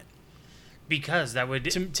 Why not? Because that would.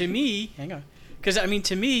 To me, hang on, because I mean,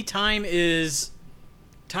 to me, time's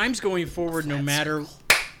going forward no matter.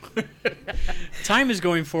 Time is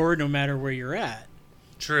going forward no matter where you're at.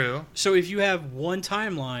 True. So if you have one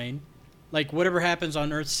timeline, like whatever happens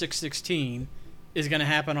on Earth 616 is going to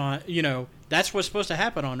happen on That's what's supposed to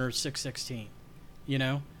happen on Earth 616, you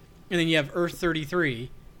know? And then you have Earth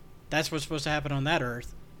 33. That's what's supposed to happen on that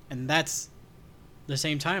Earth. And that's the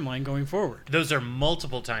same timeline going forward. Those are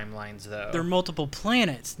multiple timelines, though. They're multiple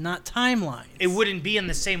planets, not timelines. It wouldn't be in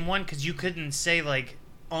the same one because you couldn't say, like,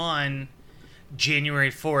 on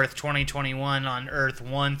January 4th, 2021 on Earth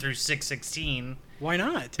 1 through 616. Why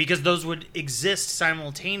not? Because those would exist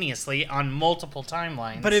simultaneously on multiple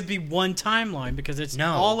timelines. But it'd be one timeline because it's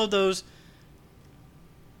No. all of those.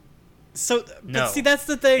 So, No. but see, that's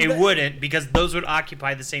the thing. It wouldn't, because those would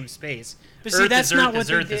occupy the same space. But see, Earth that's is not Earth what is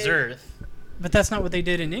they Earth is did. Earth. But that's not what they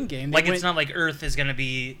did in Endgame. Like, it's not like Earth is going to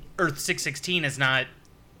be... Earth 616 is not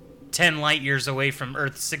 10 light years away from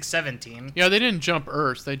Earth 617. Yeah, they didn't jump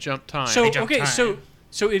Earths. They jumped time. So, jumped okay, time.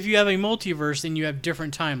 so if you have a multiverse, then you have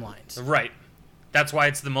different timelines. Right. That's why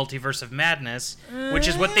it's the multiverse of madness, which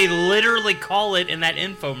is what they literally call it in that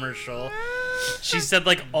infomercial. She said,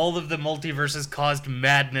 like, all of the multiverses caused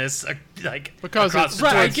madness, like, Because across it's- the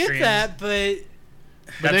Right, I time get streams. that, but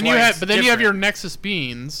But That's then why you have, it's but then you have your different. Nexus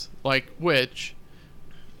beings, like Witch,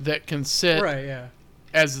 that can sit right, yeah.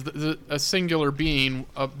 as a singular being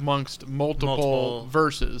amongst multiple Multiple.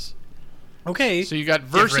 verses. Okay, So you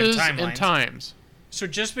got Different verses timelines. and times. so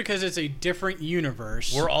just because it's a different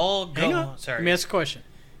universe, We're all hang going... on. Sorry. Let me ask a question.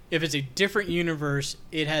 If it's a different universe,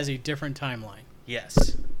 it has a different timeline.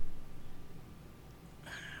 Yes.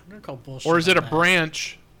 I'm gonna call bullshit. Or is it a on that.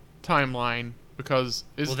 branch timeline? Because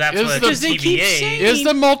Well, that's is what the Because they keep TVA saying-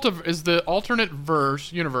 is the alternate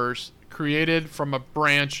universe created from a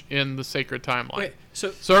branch in the sacred timeline? Wait,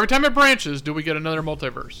 so So every time it branches, do we get another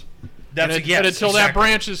multiverse? That's and, a yes. and until that exactly.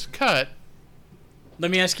 branch is cut, let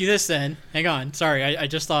me ask you this then. Hang on. Sorry, I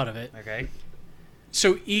just thought of it. Okay.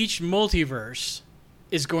 So each multiverse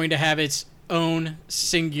is going to have its own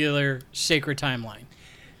singular sacred timeline.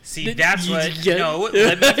 See, that's what... Yeah. No,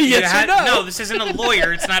 let me, Yes or no? No, this isn't a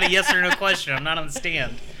lawyer. It's not a yes or no question. I'm not on the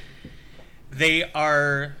stand. They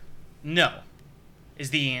are... No. Is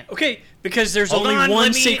the answer. Okay, because there's Hold only on, one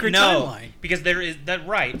let me- sacred no, timeline. because there is... That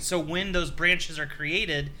right. So when those branches are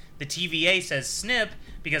created, the TVA says snip,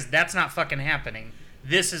 because that's not fucking happening.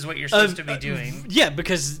 This is what you're supposed to be doing. Yeah,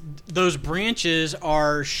 because those branches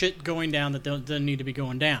are shit going down that doesn't need to be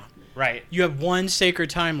going down. Right. You have one sacred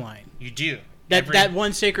timeline. You do. That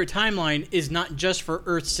one sacred timeline is not just for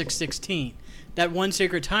Earth 616. That one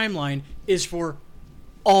sacred timeline is for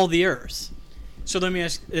all the Earths. So let me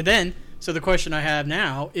ask then. So the question I have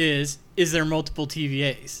now is there multiple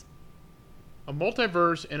TVAs? a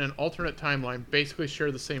multiverse and an alternate timeline basically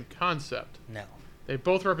share the same concept. No. They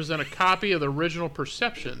both represent a copy of the original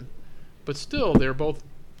perception, but still they're both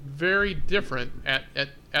very different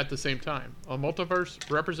at the same time. A multiverse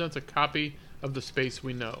represents a copy of the space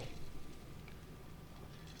we know.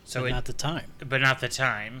 So But it, not the time. but not the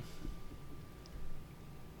time.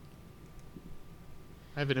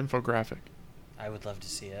 I have an infographic. I would love to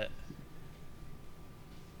see it.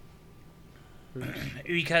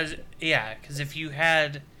 Because if you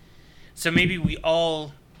had, so maybe we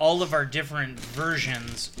all of our different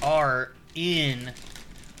versions are in,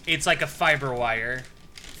 it's like a fiber wire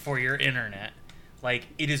for your internet. Like,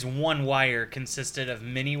 it is one wire consisted of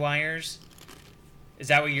many wires. Is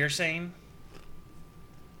that what you're saying?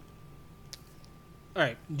 All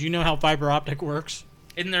right. Do you know how fiber optic works?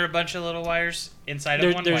 Isn't there a bunch of little wires inside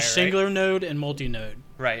of one There's wire, singular node and multi-node.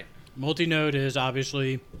 Right? Multi-node is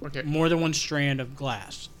obviously Okay. more than one strand of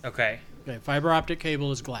glass. Okay. Okay, fiber optic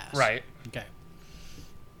cable is glass. Right. Okay.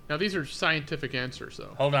 Now these are scientific answers,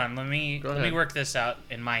 though. Hold on. Let me Go let me ahead. work this out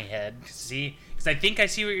in my head. See, because I think I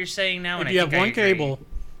see what you're saying now, and If you I have think one I agree. cable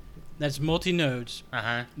that's multi-nodes,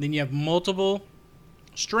 Uh-huh. then you have multiple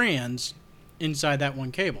strands inside that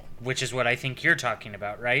one cable. Which is what I think you're talking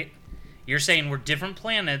about, right? You're saying we're different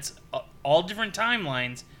planets, all different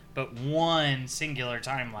timelines, but one singular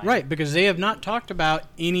timeline. Right, because they have not talked about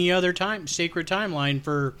any other sacred timeline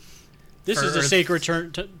for. This For is a Earth- sacred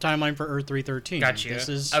timeline for Earth 313. Got you. This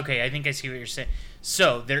is Okay, I think I see what you're saying.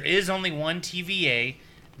 So there is only one TVA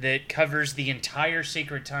that covers the entire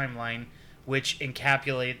sacred timeline, which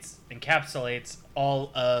encapsulates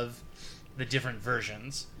all of the different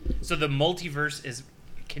versions. So the multiverse is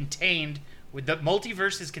contained. The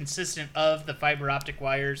multiverse is consistent of the fiber optic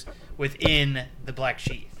wires within the black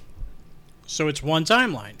sheath. so it's one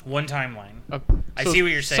timeline. One timeline. I So see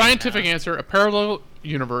what you're saying Scientific now. answer: a parallel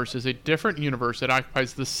universe is a different universe that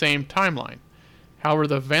occupies the same timeline. However,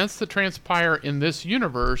 the events that transpire in this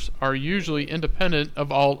universe are usually independent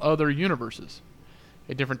of all other universes.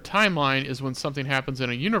 A different timeline is when something happens in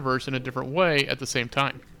a universe in a different way at the same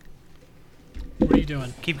time. What are you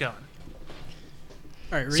doing? Keep going.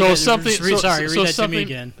 All right, read So that, something. read So that to me something.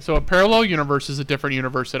 again. So a parallel universe is a different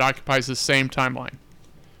universe that occupies the same timeline.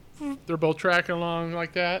 They're both tracking along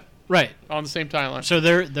like that Right. on the same timeline. So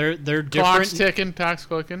they're Clock's different. ticking, clock's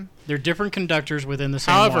clicking. They're different conductors within the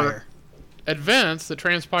same However, wire. events that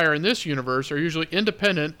transpire in this universe are usually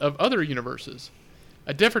independent of other universes.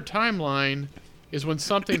 A different timeline is when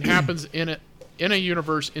something happens in a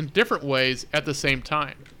universe in different ways at the same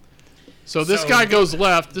time. So this So, guy goes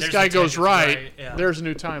left, this there's guy the goes tangents, right, right, yeah. there's a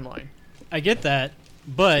new timeline. I get that,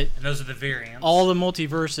 but And those are the variants. all the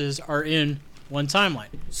multiverses are in one timeline.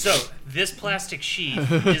 So this plastic sheath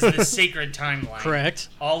is the sacred timeline. Correct.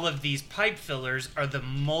 All of these pipe fillers are the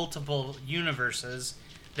multiple universes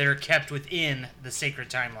that are kept within the sacred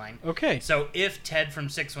timeline. Okay. So if Ted from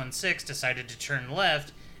 616 decided to turn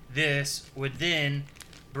left, this would then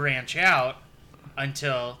branch out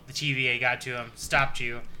until the TVA got to him, stopped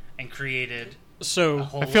you, and created a So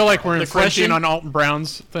whole I feel like we're The infringing question- on Alton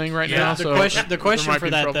Brown's thing right Yeah. now. the so question there for might be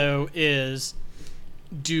that trouble. though is,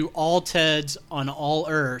 do all Teds on all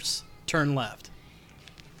Earths turn left?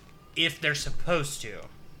 if they're supposed to.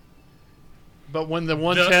 But when the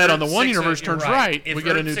one The Ted on the Earth one 6 universe you're turns right, if we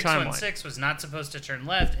get a Earth new timeline. 616 was not supposed to turn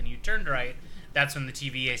left and you turned right, that's when the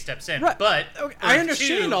TVA steps in. Right. But Okay, I Earth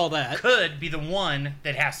understand 2 all that. could be the one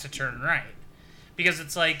that has to turn right. Because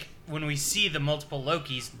it's like when we see the multiple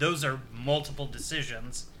Lokis, those are multiple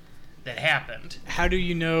decisions that happened. How do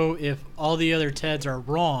you know if all the other Teds are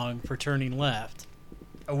wrong for turning left?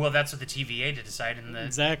 Oh, well, that's what the TVA to decide in the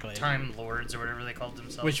Exactly. Time Lords or whatever they called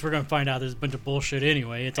themselves. Which we're gonna find out there's a bunch of bullshit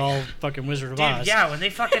anyway. It's all fucking Wizard of Dude, Oz. yeah, when they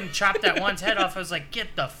fucking chopped that one's head off, I was like,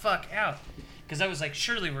 get the fuck out. Because I was like,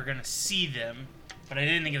 surely we're going to see them. But I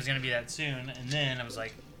didn't think it was going to be that soon. And then I was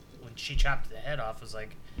like, when she chopped the head off, I was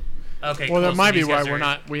like, okay, Well, cool, that so might be these why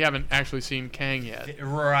guys we haven't actually seen Kang yet.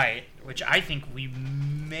 Right. Which I think we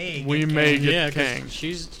may We get may Kang. get Yeah, 'cause Kang.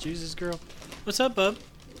 she's this girl. What's up, bub?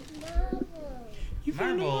 You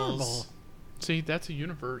found a Marbles. marble. See, that's a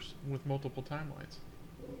universe with multiple timelines.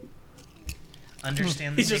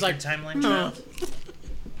 Understand the He's just sacred timeline, child?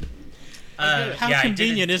 How yeah,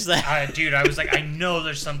 convenient is that? Dude, I was like, I know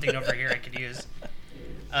there's something over here I could use.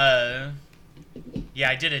 Yeah,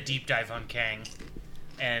 I did a deep dive on Kang,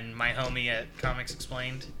 and my homie at Comics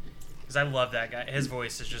Explained, because I love that guy. His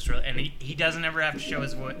voice is just really, and he doesn't ever have to show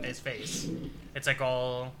his face. It's like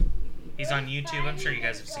all, he's on YouTube. I'm sure you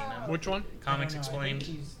guys have seen him. Which one? Comics Explained.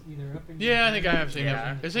 Yeah, I think I have seen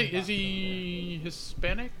Yeah. him. Is he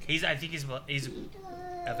Hispanic? I think he's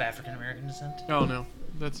of African American descent. Oh no,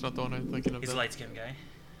 that's not the one I'm thinking of. He's a then. light skinned guy.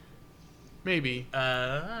 Maybe.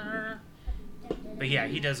 But yeah,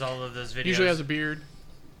 he does all of those videos. Usually has a beard,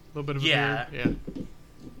 a little bit of a Yeah. beard. Yeah.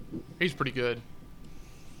 He's pretty good.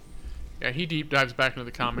 Yeah, he deep dives back into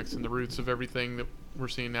the comics and the roots of everything that we're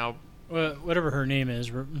seeing now. Whatever her name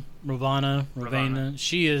is, Ravana.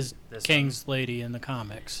 She is This Kang's lady in the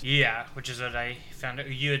comics. Yeah, which is what I found out.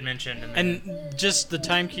 You had mentioned. And just the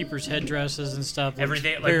timekeepers' headdresses and stuff. looked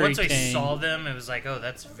everything. Like very once I Kang. saw them, it was like, oh,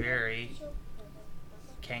 that's very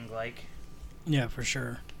Kang-like. Yeah, for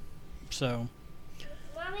sure. So.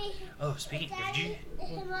 Mommy, Oh, speaking, did you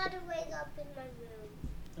him want to wake up in my room.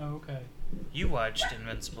 Oh, okay. watched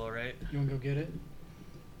Invincible, right? You want to go get it?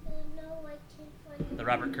 No, I can't find The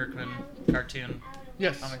Robert Kirkman cartoon.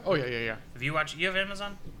 Yes. Comic Oh yeah. Have you watched? You have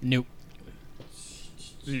Amazon? Nope.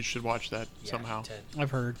 You should watch that Yeah, somehow. Ted,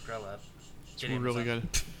 I've heard. grow up. It's Get really Amazon.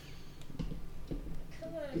 good.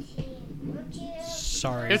 Come on, Shane. Won't you?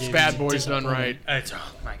 Sorry. It's dude. Bad Boys done Disappointed. right. It's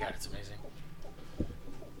oh my god, it's amazing.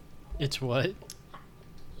 It's what?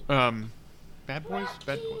 Bad Boys.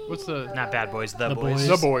 What's the Not Bad Boys, The, The Boys. Boys.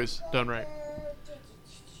 The Boys done right?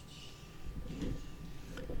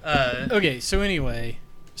 Okay, so anyway.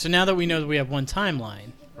 So now that we know that we have one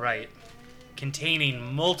timeline. Right.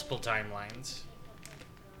 Containing multiple timelines.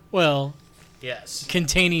 Well, Yes.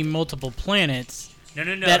 containing multiple planets No.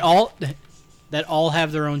 that all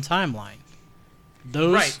have their own timeline.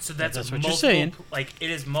 Those Right, so that's what multiple, you're saying. Like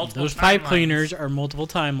it is multiple. Those pipe timelines cleaners are multiple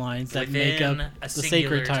timelines that make within up a the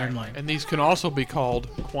singular sacred timeline. And these can also be called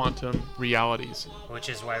quantum realities. which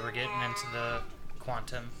is why we're getting into the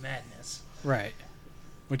quantum madness. Right.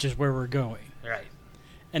 Which is where we're going. Right.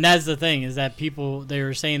 And that's the thing, is that they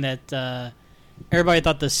were saying that everybody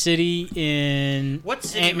thought the city in What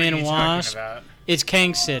city Ant-Man were you and Wasp, talking about? it's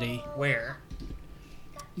Kang City. Where?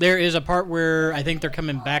 There is a part where I think they're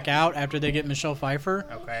coming back out after they get Michelle Pfeiffer,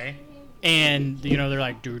 Okay. and they're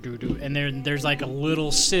like do, and there's like a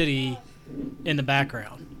little city in the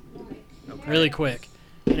background, really quick,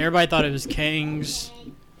 and everybody thought it was Kang's,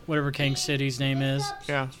 whatever Kang City's name is,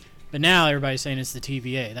 Yeah. but now everybody's saying it's the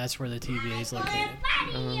TVA. That's where the TVA is located.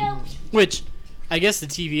 Fighting you. Which I guess the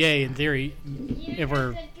TVA, in theory, if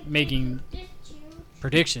we're making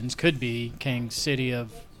predictions, could be Kang's city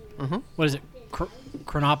of what is it,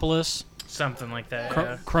 Chronopolis, Something like that.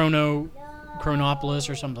 Yeah. Chronopolis,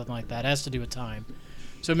 or something like that. It has to do with time.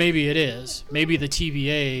 So maybe it is. Maybe the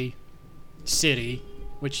TVA city,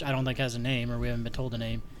 which I don't think has a name, or we haven't been told a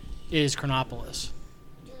name, is Chronopolis.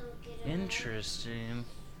 Interesting.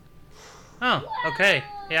 Oh, okay.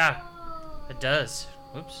 Yeah, it does.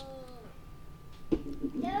 Whoops.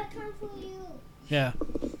 They'll come for you. Yeah.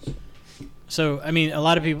 So I mean, a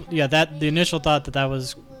lot of people, that the initial thought that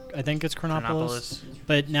was, I think it's Chronopolis,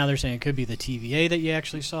 but now they're saying it could be the TVA that you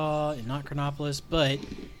actually saw and not Chronopolis. But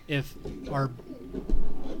if our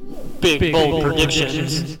big bold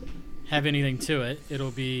predictions have anything to it,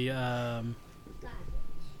 it'll be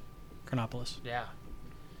Chronopolis. Yeah.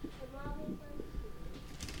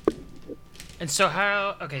 And so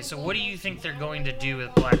so what do you think they're going to do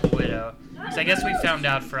with Black Widow? Because I guess we found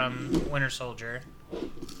out from Winter Soldier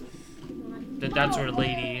that's where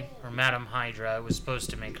Lady, or Madam Hydra, was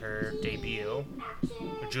supposed to make her debut.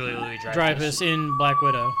 With Julia Louis-Dreyfus. In Black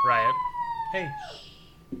Widow. Right. Hey.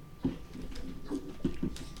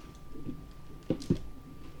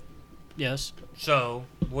 Yes. So,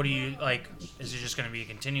 what do you, is it just going to be a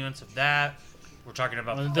continuance of that? We're talking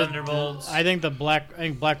about the Thunderbolts. I think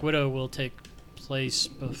Black Widow will take place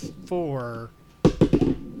before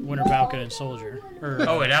Winter Falcon and Soldier.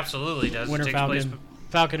 It absolutely does.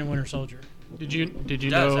 Falcon and Winter Soldier. Did you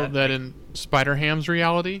know that in Spider-Ham's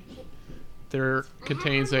reality, there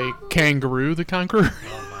contains a Kangaroo the Conqueror?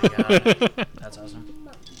 Oh my god, that's awesome.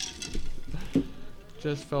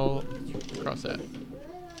 Just fell across that.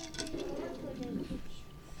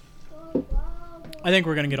 I think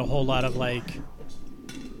we're gonna get a whole lot of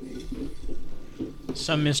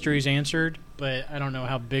some mysteries answered, but I don't know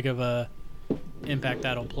how big of a impact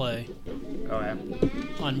that'll play Oh yeah.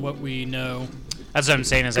 on what we know. That's what I'm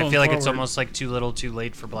saying. I feel like it's forward. almost too little, too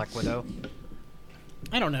late for Black Widow.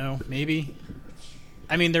 I don't know. Maybe.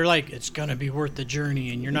 I mean, they're it's gonna be worth the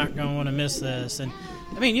journey, and you're not gonna want to miss this. And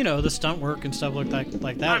I mean, the stunt work and stuff like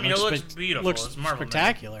that. I mean, it looks beautiful. Looks it's Marvel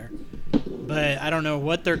spectacular. But I don't know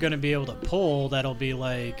what they're gonna be able to pull. That'll be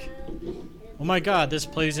oh my God, this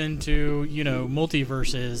plays into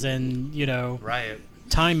multiverses and Right.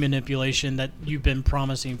 time manipulation that you've been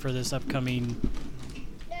promising for this upcoming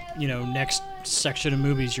next section of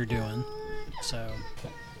movies you're doing. So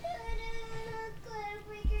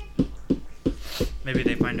Maybe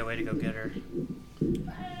they find a way to go get her.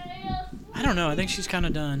 I don't know. I think she's kind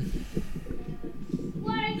of done.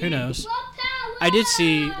 Who knows? I did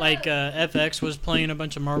see FX was playing a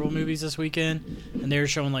bunch of Marvel movies this weekend, and they were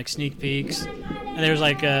showing sneak peeks. And there's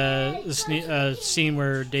a scene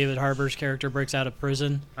where David Harbour's character breaks out of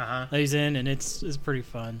prison that he's in, and it's pretty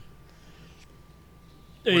fun.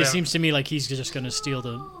 It seems to me like he's just going to steal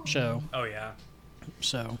the show. Oh yeah.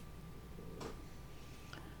 So,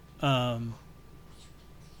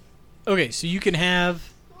 okay, so you can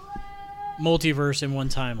have multiverse in one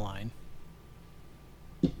timeline.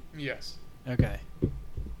 Yes. Okay.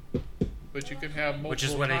 But you can have Which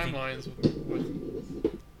is multiple what I think- timelines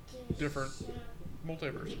with different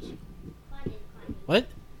multiverses. What?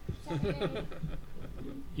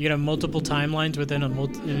 You can have multiple timelines within a Well,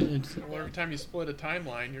 every time you split a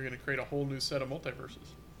timeline, you're going to create a whole new set of multiverses.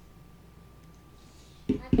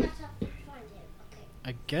 I got to find it. Okay.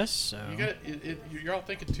 I guess so. You got you're all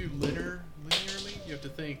thinking too linearly. You have to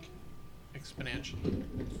think exponentially.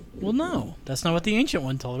 Well, no, that's not what the ancient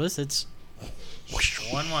one told us. It's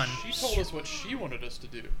 1-1. She told us what she wanted us to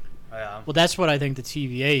do. Yeah. well, that's what I think the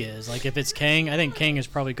TVA is. If it's Kang, I think Kang has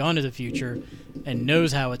probably gone to the future and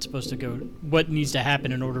knows how it's supposed to go, what needs to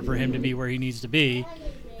happen in order for him to be where he needs to be,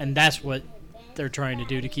 and that's what they're trying to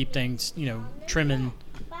do to keep things, trimming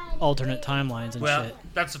alternate timelines and Well, shit.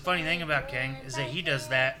 that's the funny thing about Kang is that he does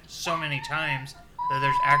that so many times that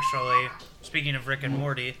there's actually, speaking of Rick and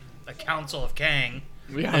Morty, a Council of Kang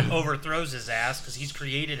that overthrows his ass because he's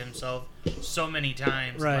created himself so many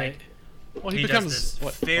times. Right. Well, He becomes does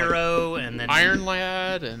this Pharaoh and then Iron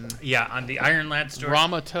Lad and Yeah, on the Iron Lad story.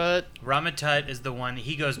 Rama Tut. Rama Tut is the one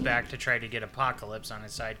he goes back to try to get Apocalypse on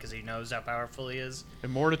his side because he knows how powerful he is.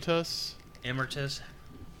 Immortus. Immortus.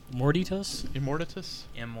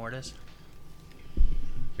 Immortus.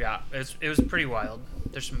 Yeah, it was pretty wild.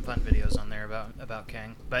 There's some fun videos on there about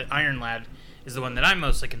Kang. But Iron Lad is the one that I'm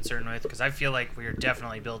mostly concerned with because I feel like we are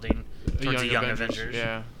definitely building towards a Young Avengers.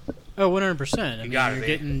 Yeah. Oh, 100%. I mean, gotta you're be.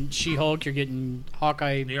 getting She-Hulk, you're getting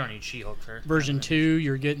Hawkeye You don't need She-Hulk for version 2,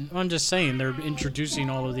 you're getting... I'm just saying, they're introducing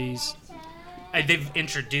all of these. They've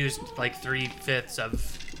introduced 3/5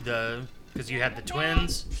 of the... Because you had the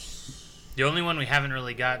twins, The only one we haven't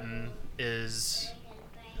really gotten is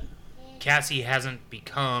Cassie hasn't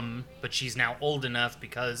become, but she's now old enough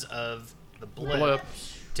because of the blip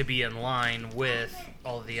to be in line with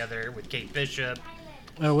all the other, with Kate Bishop.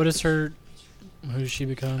 What is her? Who does she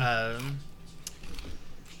become?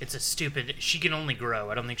 It's a stupid. She can only grow.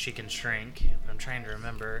 I don't think she can shrink. I'm trying to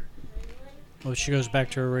remember. Well, she goes back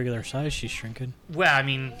to her regular size. She's shrinking. Well, I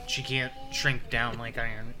mean, she can't shrink down like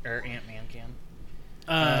Ant-Man can.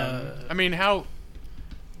 I mean, how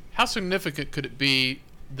significant could it be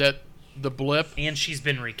that the blip, And she's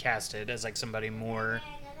been recasted as like somebody more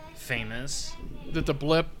famous. that the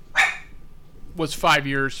blip was 5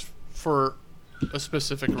 years for a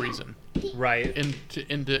specific reason, Right.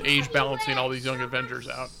 into age balancing all these young Avengers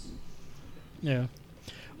out. Yeah.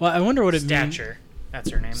 Well, I wonder what it means. Stature. That's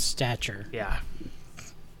her name. Stature. Yeah.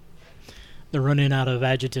 They're running out of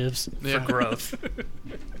adjectives. Yeah. For growth.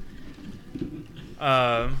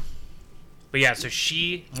 But yeah, so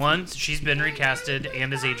she's been recasted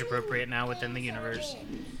and is age appropriate now within the universe.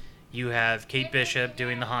 You have Kate Bishop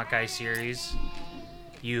doing the Hawkeye series.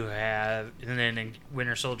 You have, and then in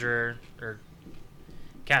Winter Soldier, or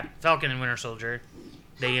Falcon and Winter Soldier,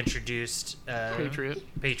 they introduced Patriot.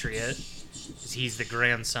 'Cause he's the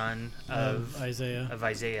grandson of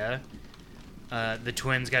Isaiah. The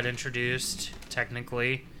twins got introduced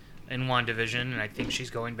technically in WandaVision, and I think she's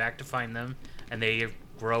going back to find them, and they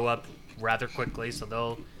grow up rather quickly, so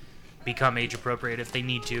they'll become age appropriate if they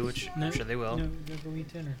need to, which I'm sure they will. No, go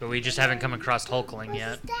eat dinner. But we just haven't come across Hulkling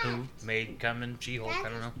yet, who may come in She-Hulk. I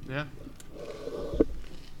don't know. Yeah.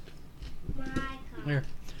 Here.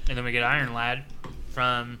 And then we get Iron Lad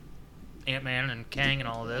from Ant-Man and Kang and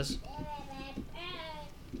all of this.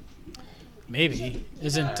 Maybe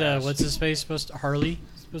isn't what's his face supposed to Harley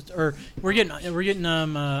supposed to, or we're getting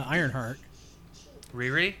Ironheart.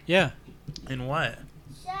 Riri? Yeah, In what?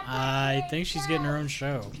 I think she's getting her own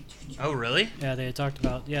show. Oh, really? Yeah, they had talked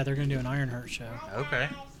about they're gonna do an Ironheart show, Okay.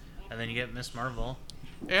 And then you get Miss Marvel.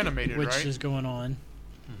 Animated, which right? is going on.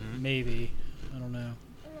 Mm-hmm. Maybe, I don't know.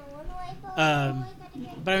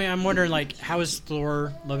 But I mean, I'm wondering like how is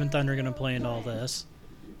Thor: Love and Thunder gonna play into all this?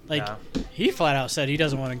 Like Yeah. he flat out said he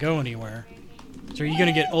doesn't want to go anywhere. So are you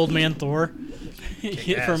gonna get old man Thor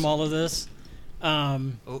Kick-ass. from all of this?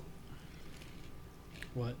 Oh,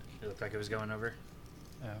 What? it looked like it was going over.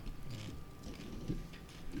 Oh.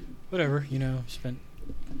 Whatever, spent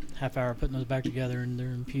half hour putting those back together and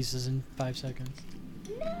they're in pieces in 5 seconds.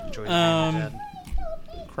 Enjoy the pain of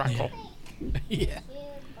dead. Crackle. Yeah.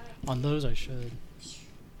 On those I should.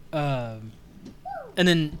 And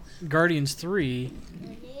then Guardians 3,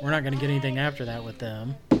 we're not going to get anything after that with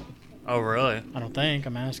them. Oh, really? I don't think.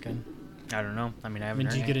 I'm asking. I don't know. I mean, I I haven't mean,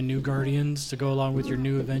 heard do you get a new Guardians to go along with your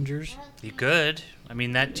new Avengers? You could. I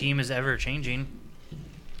mean, that team is ever changing.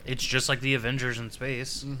 It's just like the Avengers in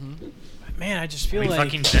space. Mm-hmm. Man, I just feel I mean, like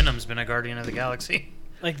fucking Venom's been a Guardian of the Galaxy.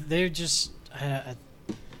 like they're just.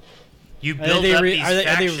 You build up these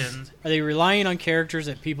factions. Are they relying on characters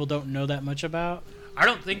that people don't know that much about? I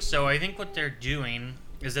don't think so. I think what they're doing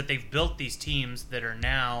is that they've built these teams that are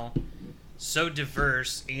now so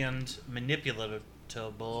diverse and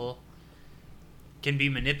manipulatable, can be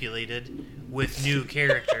manipulated with new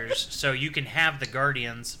characters. So you can have the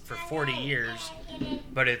Guardians for 40 years,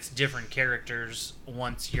 but it's different characters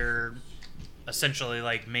once your essentially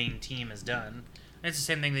like main team is done. And it's the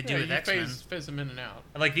same thing they do with you X-Men. phase them in and out.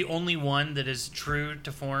 Like the only one that is true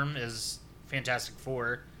to form is Fantastic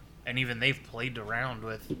Four, and even they've played around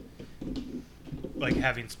with like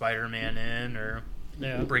having Spider-Man in or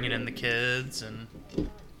bringing in the kids and.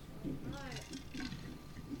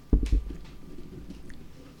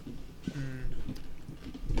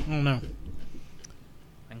 I don't know.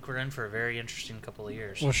 I think we're in for a very interesting couple of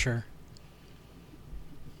years. Well, sure.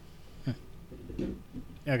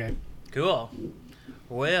 Okay. Cool.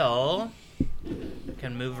 Well,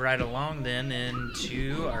 can move right along then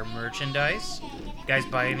into our merchandise. You guys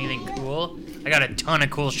buy anything cool? I got a ton of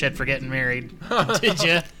cool shit for getting married. Did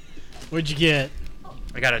you? What'd you get?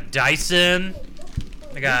 I got a Dyson.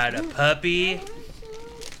 I got a puppy.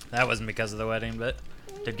 That wasn't because of the wedding, but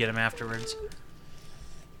did get him afterwards.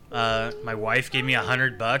 My wife gave me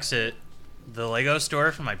 $100 at the Lego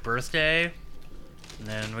store for my birthday. And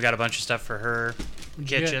then we got a bunch of stuff for her What'd you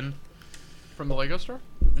get? kitchen. From the Lego store?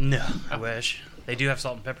 No, I wish. They do have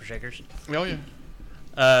salt and pepper shakers. Oh, yeah.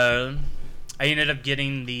 I ended up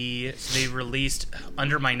getting they released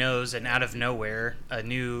Under My Nose and Out of Nowhere a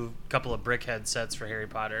new couple of Brickhead sets for Harry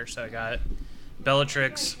Potter. So I got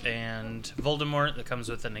Bellatrix and Voldemort that comes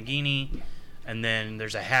with a Nagini. And then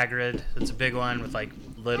there's a Hagrid that's a big one with like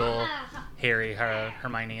little Harry,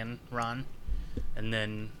 Hermione, and Ron. And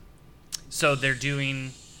then So they're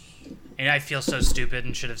doing, and I feel so stupid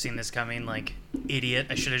and should have seen this coming, like idiot.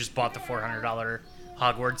 I should have just bought the $400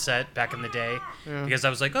 Hogwarts set back in the day because I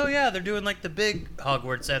was like, oh yeah, they're doing like the big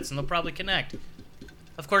Hogwarts sets and they'll probably connect.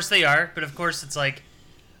 Of course they are, but of course it's like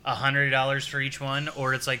 $100 for each one,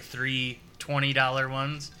 or it's like 3 $20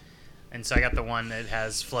 ones. And so I got the one that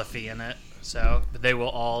has Fluffy in it. So but they will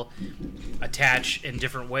all attach in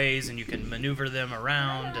different ways, and you can maneuver them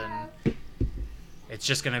around, and it's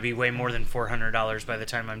just going to be way more than $400 by the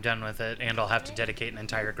time I'm done with it, and I'll have to dedicate an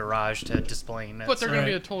entire garage to displaying it. But they're so. going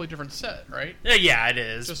to be a totally different set, right? Yeah, it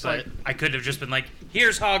is. Just but like- I could have just been like,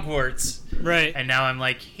 here's Hogwarts. Right. And now I'm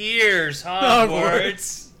like, here's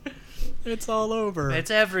Hogwarts. It's all over. It's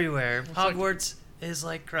everywhere. Hogwarts is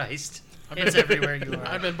like Christ. It's everywhere you are.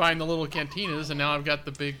 I've been buying the little cantinas, and now I've got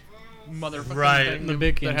the big motherfucking Right. thing The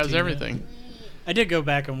big that has cantina. everything. I did go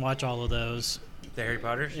back and watch all of those. The Harry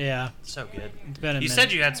Potters? Yeah. So good. It's been a You minute.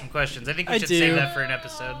 said you had some questions. I think we I should do. save that for an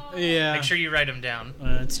episode. Yeah. Make sure you write them down.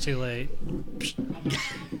 It's too late.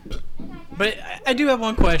 But I do have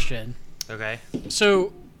one question. Okay.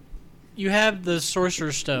 So, you have the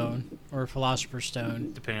Sorcerer's Stone, or Philosopher's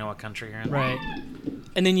Stone, Depending on what country you're in. right?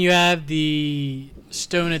 And then you have the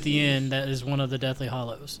stone at the end that is one of the Deathly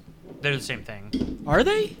Hollows. They're the same thing. Are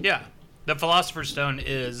they? Yeah. The Philosopher's Stone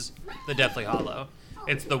is the Deathly Hollow.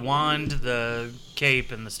 It's the wand, the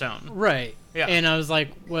cape, and the stone. Right. Yeah. And I was like,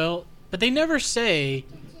 well, but they never say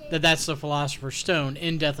that that's the Philosopher's Stone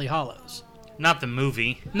in Deathly Hollows. Not the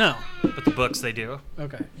movie, No. but the books they do.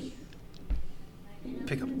 Okay.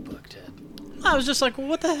 Pick up a book, Ted. I was just like, well,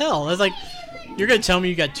 what the hell? I was like, you're gonna tell me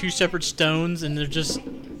you got two separate stones, and they're just,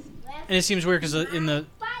 and it seems weird because in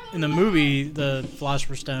the movie, the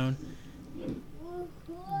Philosopher's Stone,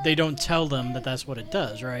 they don't tell them that that's what it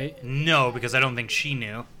does, right? No, because I don't think she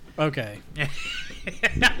knew. Okay.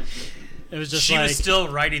 It was just She like, was still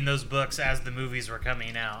writing those books as the movies were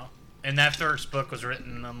coming out. And that first book was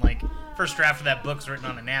written on, like, first draft of that book was written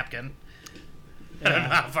on a napkin. I don't know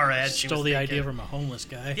how far ahead she was stole the thinking. idea from a homeless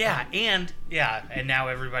guy. Yeah, and now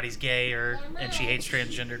everybody's gay, and she hates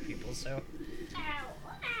transgendered people, so.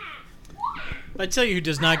 I tell you, who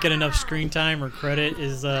does not get enough screen time or credit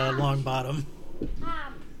is Longbottom.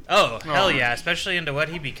 Oh, hell yeah, especially into what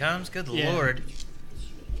he becomes. Good Yeah. lord.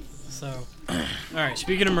 So, all right.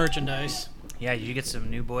 Speaking of merchandise, Yeah, you get some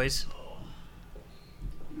new boys.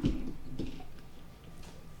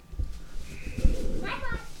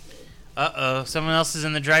 Uh-oh, someone else is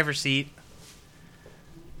in the driver's seat.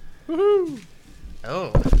 Woohoo!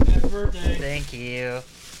 Oh, happy birthday. thank you.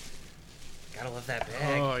 Gotta love that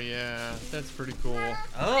bag. Oh, yeah. That's pretty cool.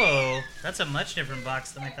 Oh, that's a much different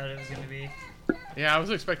box than I thought it was going to be. Yeah, I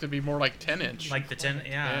was expecting to be more like 10-inch. Like the 10,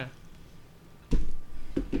 yeah.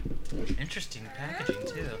 Interesting packaging,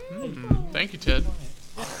 too. Thank you, Ted.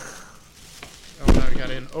 Oh, now we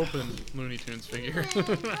got an open Looney Tunes figure.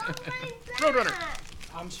 Roadrunner.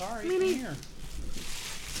 I'm sorry. Come here.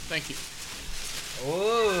 Thank you.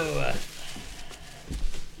 Oh,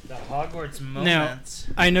 the Hogwarts moments.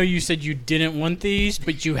 I know you said you didn't want these,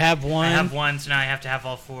 but you have one. I have one, so now I have to have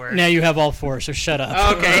all four. Now you have all four, so shut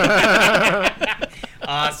up. Okay.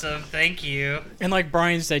 Awesome, thank you. And like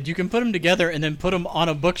Brian said, you can put them together and then put them on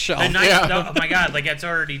a bookshelf. The nice, Yeah. no, oh my god, like it's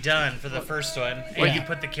already done for the first one. And Yeah. you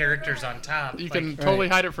put the characters on top. You like, can totally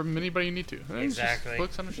hide it from anybody you need to. It's just Exactly.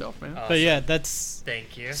 books on the shelf, man. Awesome. But yeah, that's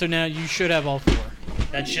Thank you. so now you should have all four.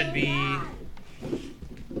 That should be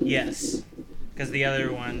yes, because the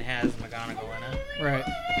other one has McGonagall in it. Right.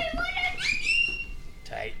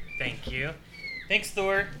 Tight. Thank you. Thanks,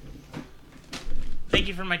 Thor. Thank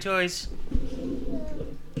you for my toys.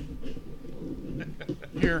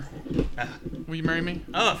 Here, Ah. will you marry me?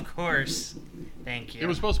 Oh, of course. Thank you. It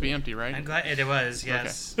was supposed to be empty, right? I'm glad it was.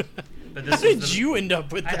 Yes. But How this did was the, you end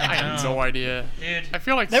up with I that? I have know. no idea. dude. I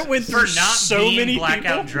feel like That went For through not so being many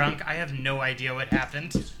blackout people. drunk, I have no idea what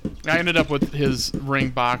happened. I ended up with his ring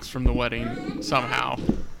box from the wedding somehow.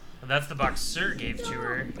 That's the box Sir gave to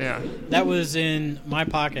her. Yeah. That was in my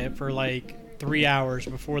pocket for like 3 hours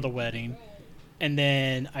before the wedding. And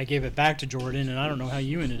then I gave it back to Jordan, and I don't know how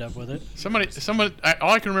you ended up with it. All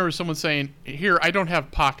I can remember is someone saying, "Here, I don't have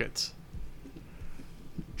pockets."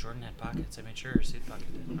 Jordan had pockets. I made sure her suit pocket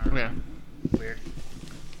did. I don't Yeah. know. Weird.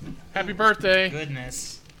 Happy birthday.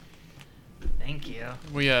 Goodness. Thank you.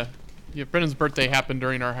 Yeah, Brendan's birthday happened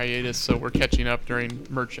during our hiatus, so we're catching up during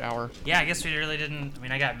merch hour. Yeah, I guess we really didn't. I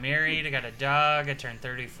mean, I got married. I got a dog. I turned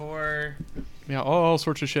 34. Yeah, all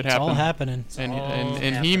sorts of shit It's all happened. happening. And all and he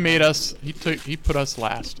happening. made us. He put us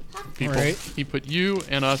last. People. Right. He put you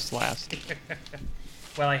and us last.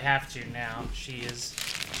 Well, I have to now. She is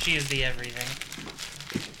the everything.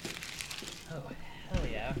 Oh, hell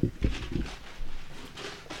yeah.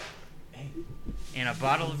 and a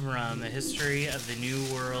bottle of rum, the history of the New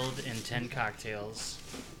World in 10 cocktails.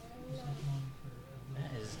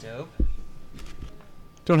 That is dope.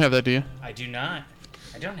 Don't have that, do you? I do not.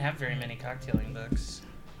 I don't have very many cocktailing books.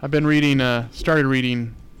 I've been started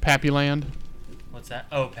reading Pappyland, What's that?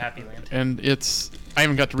 Oh, Pappyland. and I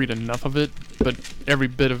haven't got to read enough of it, but every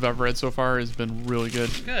bit of I've read so far has been really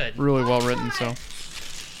good. Good. Really well written, so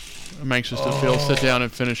I'm anxious to sit down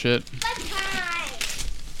and finish it.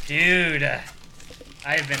 Dude,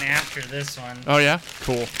 I've been after this one. Oh, yeah?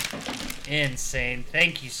 Cool. Insane.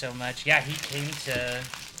 Thank you so much. Yeah, he came to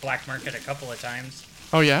Black Market a couple of times.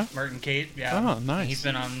 Oh, yeah? Martin Cate, yeah. Oh, nice. He's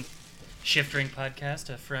been on Shift Ring podcast,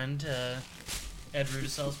 a friend, Ed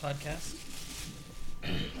Rudicel's podcast.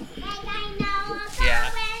 Yeah,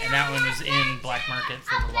 and that one was in Black Market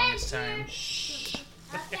for the longest time.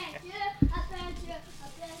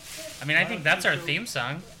 I mean, I think that's our theme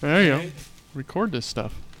song. There you go. Record this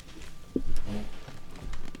stuff.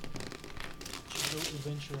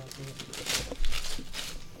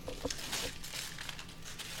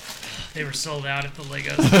 They were sold out at the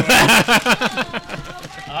Lego store.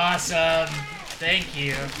 Awesome. Thank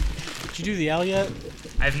you. Did you do the owl yet?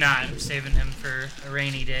 I've not. I'm saving him for a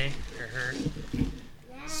rainy day. Or her.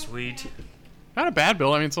 Sweet. Not a bad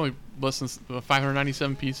build. I mean, it's only less than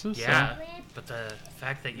 597 pieces. Yeah. But the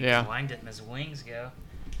fact that you Yeah. can wind it and his wings go.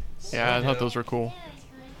 So yeah, I thought those were cool.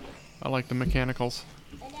 I like the mechanicals.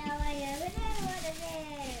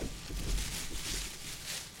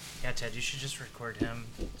 Yeah, Ted, you should just record him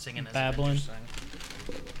singing his Babbling. Avengers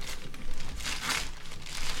song.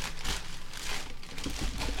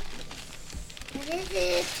 What is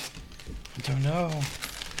it? I don't know.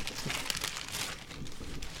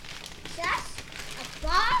 Just a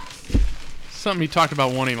box? Something he talked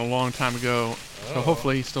about wanting a long time ago. So Oh.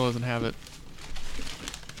 hopefully he still doesn't have it.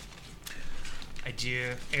 I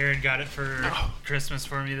do. Aaron got it for Christmas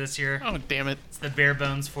for me this year. Oh, damn it. It's the bare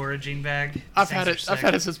bones foraging bag. I've These had things it. are I've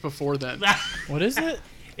had it sick. since before then. What is it?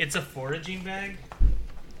 It's a foraging bag.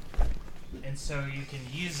 And so you can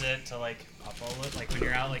use it to like pop all it, like when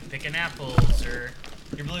you're out like picking apples or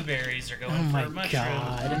your blueberries or going Oh my for mushrooms.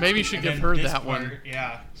 God. Maybe you should And give then her this that part, one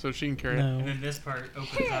Yeah. so she can carry it. No. And then this part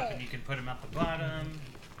opens up and you can put them at the bottom.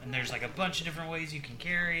 And there's like a bunch of different ways you can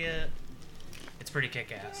carry it. It's pretty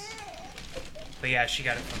kick-ass. But yeah, she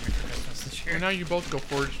got it for me for Christmas this year. And now you both go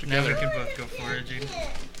forage Now we together. can both go foraging.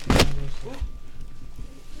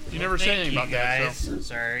 You never say anything about that, so.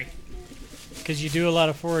 Sorry. Because you do a lot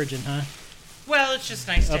of foraging, huh? Well, it's just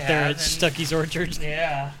nice to Up there have. at Stucky's Orchard.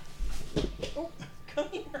 Yeah.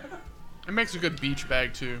 It makes a good beach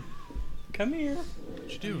bag, too. Come here.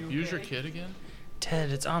 What'd you do? Use your kid again? Ted,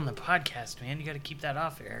 it's on the podcast, man. You got to keep that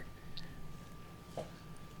off air.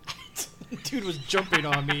 Dude was jumping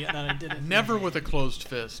on me and then I didn't. Never with a closed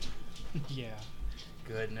fist. Yeah.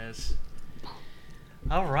 Goodness.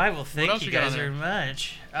 All right. Well, thank else you you got guys on there? very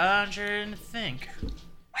much. I'm trying to think.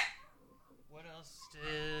 What else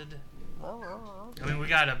did? I mean, we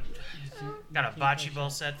got a bocce ball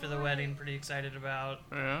set for the wedding. Pretty excited about.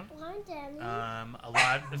 Yeah. One, Daddy. A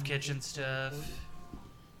lot of kitchen stuff.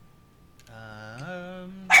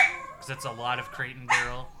 Because that's a lot of crate and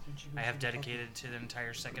barrel. I have dedicated to the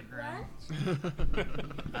entire second room.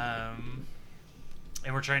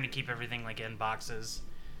 And we're trying to keep everything like in boxes,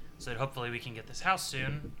 so that hopefully we can get this house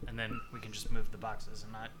soon, and then we can just move the boxes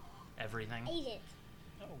and not everything. Eat it.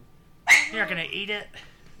 You're not gonna eat it.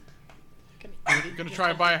 Gonna try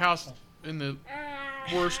and buy a house in the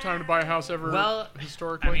worst time to buy a house ever Well,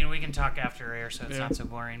 historically. I mean, we can talk after air, so it's Yeah. not so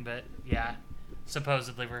boring. But yeah,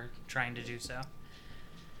 supposedly we're trying to do so.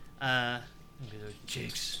 Maybe those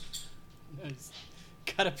cheeks. He's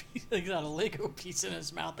got a piece, he's got a Lego piece in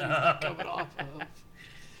his mouth that he's not coming off of.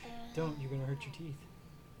 Don't, you're gonna hurt your teeth.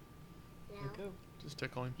 No. Let go. Just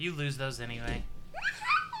tickle him. You lose those anyway.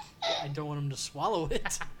 I don't want him to swallow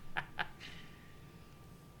it.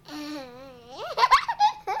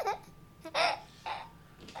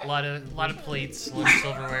 A lot of plates, a lot of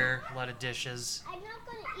silverware, a lot of dishes. I'm not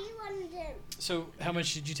gonna eat one of them. So, how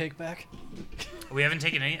much did you take back? We haven't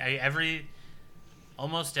taken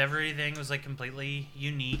almost everything was like completely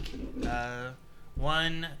unique.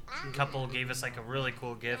 One couple gave us like a really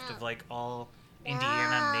cool gift of like all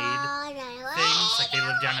Indiana made things. Like they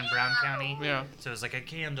live down in Brown County. Yeah. So it was like a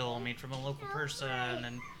candle made from a local person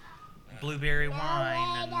and blueberry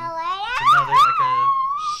wine and some other like a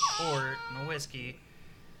port and a whiskey.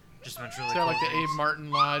 Just a bunch of really Is that cool like the things. Abe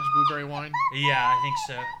Martin Lodge blueberry wine? Yeah, I think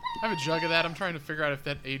so. I have a jug of that. I'm trying to figure out if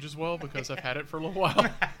that ages well because I've had it for a little while.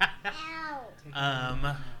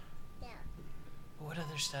 Ow. What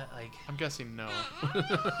other stuff like? I'm guessing no.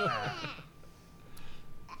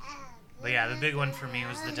 But yeah, the big one for me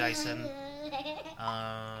was the Dyson. We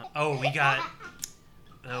got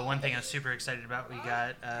the one thing I was super excited about. We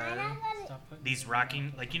got these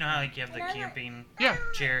rocking, like, you know how like you have the camping Yeah.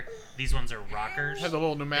 chair. These ones are rockers. Have the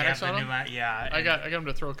little They pneumatics have on the them. yeah. I got them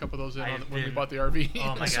to throw a couple of those in I've when we been- bought the RV. Oh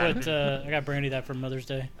my That's god. what I got Brandy that for Mother's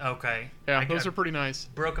Day. Okay. Yeah, those are pretty nice.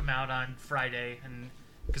 Broke them out on Friday, and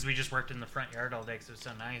because we just worked in the front yard all day because it was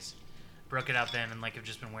so nice. Broke it out then, and like I've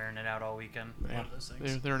just been wearing it out all weekend. Yeah, One of those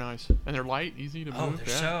things. they're nice, and they're light, easy to Oh, move.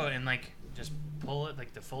 they're yeah. so, and like just pull it,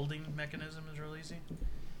 like the folding mechanism is real easy.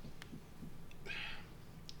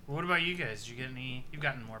 What about you guys? Did you get any? You've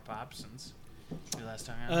gotten more pops since the last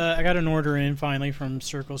time. I got an order in finally from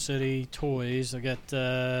Circle City Toys. I got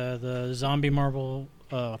the Zombie Marvel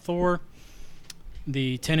Thor,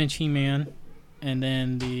 the 10-inch He-Man, and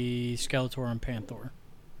then the Skeletor and Panther.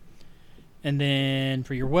 And then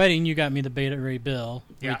for your wedding, you got me the Beta Ray Bill,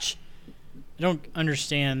 Yeah. which I don't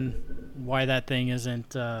understand why that thing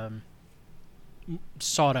isn't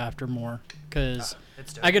sought after more, because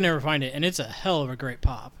it's dope. I could never find it, and it's a hell of a great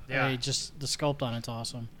pop. Yeah. Just the sculpt on it's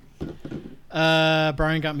awesome.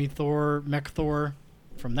 Brian got me Mech Thor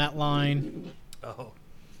from that line. Oh,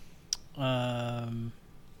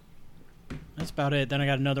 That's about it. Then I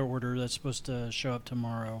got another order that's supposed to show up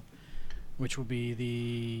tomorrow, which will be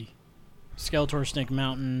the Skeletor Snake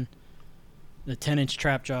Mountain, the 10-inch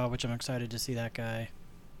Trap Jaw, which I'm excited to see that guy,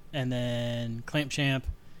 and then Clamp Champ,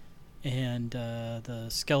 and the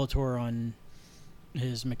Skeletor on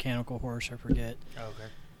his mechanical horse. I forget. okay.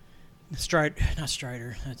 Not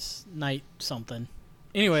Strider. That's Knight something.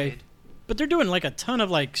 Anyway, Shade. but they're doing like a ton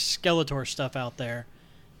of like Skeletor stuff out there,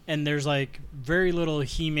 and there's like very little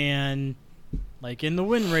He-Man, like in the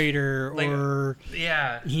Wind Raider, Like, or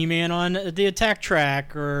Yeah. He-Man on the Attack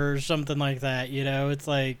Track or something like that. You know, it's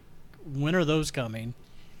like, when are those coming?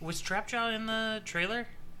 Was Trapjaw in the trailer?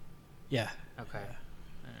 Yeah. Okay.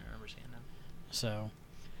 I don't remember seeing them. So,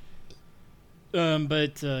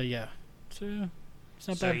 yeah. So it's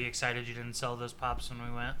not So bad. you excited you didn't sell those pops when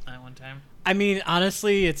we went that one time? I mean,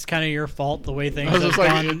 honestly, it's kind of your fault the way things I was have just like,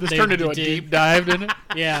 gone. this They turned into a did. deep dive, didn't it?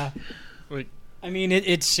 Yeah. Like, I mean,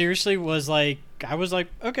 it seriously was like, I was like,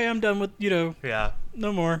 okay, I'm done with, Yeah.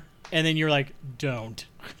 no more. And then you're like, don't.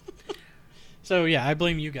 So, yeah, I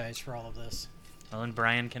blame you guys for all of this. Well, and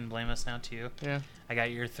Brian can blame us now too. yeah, I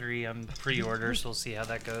got your 3 on pre-order, so we'll see how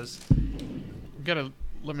that goes. you gotta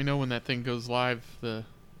let me know when that thing goes live. The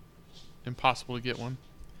impossible to get one.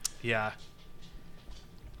 Yeah.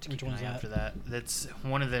 Which Keep an one's eye out that? for that? That's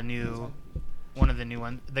one of the new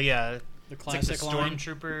ones. The The it's like classic the line?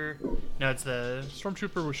 Stormtrooper. No, it's the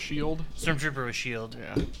Stormtrooper with shield. Stormtrooper with shield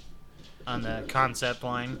Yeah, on the concept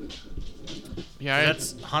line. yeah, I-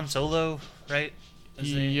 That's Han Solo, right? Is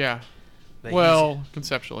he- yeah. but Well,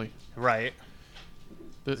 conceptually, he's- right.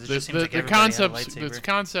 the It just the, seems the, like the everybody had a concept lightsaber. the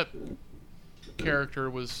concept character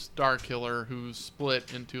was Starkiller, who's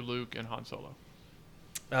split into Luke and Han Solo.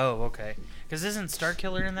 Oh, okay. Because isn't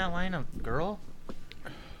Starkiller in that line a girl? I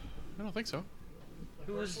don't think so.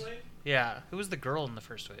 Who was? Yeah, who was the girl in the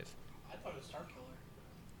first wave? I thought it was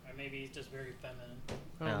Starkiller. Or maybe he's just very feminine.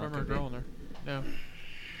 I don't No, remember a could be. girl in there. No.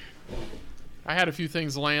 I had a few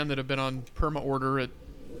things land that have been on perma order at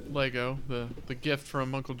Lego. The gift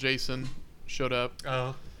from Uncle Jason showed up.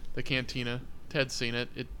 Oh, The cantina. Ted's seen it.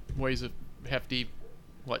 It weighs a hefty,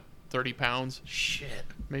 30 pounds, shit.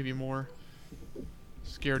 maybe more.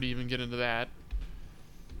 Scared to even get into that.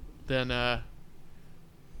 Then the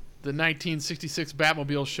 1966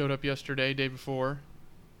 Batmobile showed up yesterday, day before.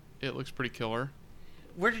 It looks pretty killer.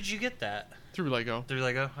 Where did you get that? Through Lego. Through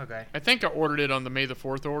Lego? Okay. I think I ordered it on the May the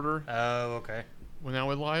 4th order Oh, okay. when that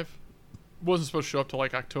went live. Wasn't supposed to show up till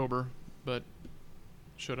like October, but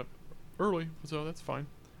showed up early, so that's fine.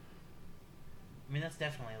 I mean, that's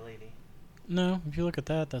definitely a lady. No, if you look at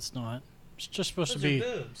that, that's not. It's just supposed Those to be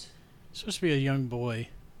are boobs. supposed to be a young boy.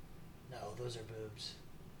 No, those are boobs.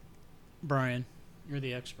 Brian, you're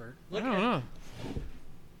the expert. Look I don't at know.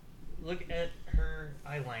 look at her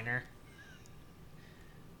eyeliner.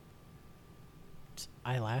 It's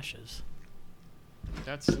eyelashes.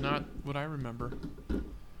 That's not what I remember.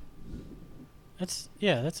 That's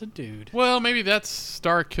a dude. Well, maybe that's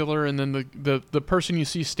Starkiller, and then the person you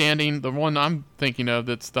see standing, the one I'm thinking of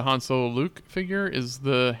that's the Han Solo Luke figure, is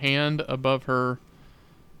the hand above her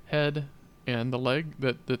head and the leg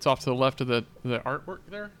that's off to the left of the artwork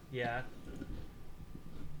there. Yeah.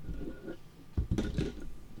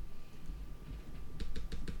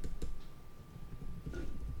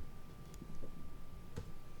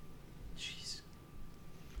 Jeez.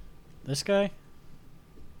 This guy,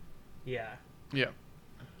 Yeah. Yeah.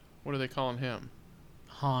 What are they calling him?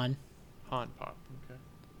 Han. Han Pop. Okay.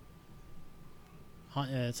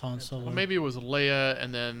 It's Han Solo. Well, maybe it was Leia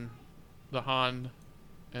and then the Han,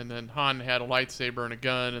 and then Han had a lightsaber and a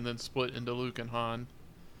gun, and then split into Luke and Han.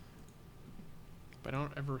 But I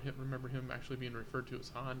don't ever remember him actually being referred to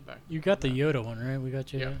as Han back. You got the Yoda one, right? We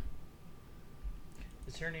got you. Yeah.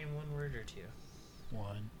 Is her name one word or two?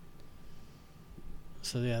 One.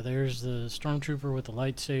 So yeah, there's the stormtrooper with the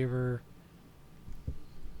lightsaber.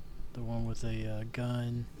 The one with a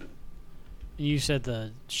gun. You said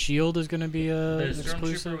the shield is going to be The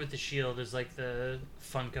exclusive. Stormtrooper with the shield is like the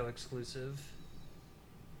Funko exclusive.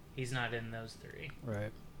 He's not in those three.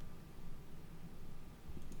 Right.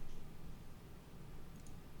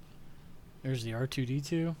 There's the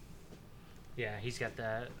R2D2. Yeah, he's got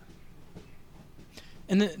that.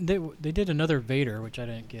 And they did another Vader, which I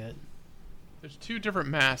didn't get. There's 2 different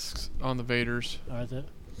masks on the Vaders. Oh, is it?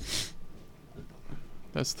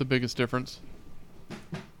 That's the biggest difference.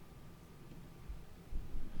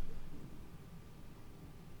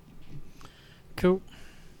 Cool.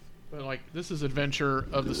 But like, this is Adventure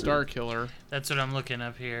of the Star Killer. That's what I'm looking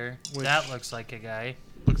up here. Which- That looks like a guy.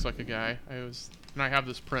 Looks like a guy. And I have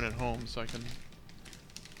this print at home, so I can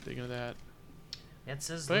dig into that. It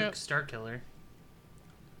says But yeah. Luke Starkiller.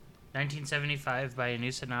 1975 by a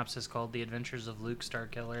new synopsis called The Adventures of Luke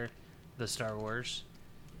Starkiller, The Star Wars.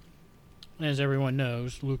 As everyone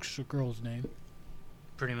knows, Luke's a girl's name.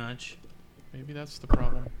 Pretty much. Maybe that's the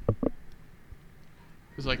problem.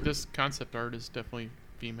 Because like, this concept art is definitely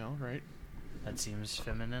female, right? That seems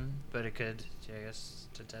feminine, but it could, I guess,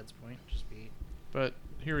 to Ted's point, just be... But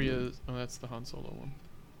here he is. Oh, that's the Han Solo one.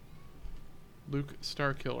 Luke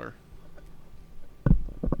Starkiller.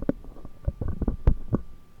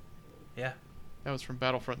 Yeah. That was from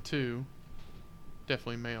Battlefront 2.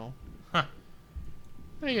 Definitely male. Huh.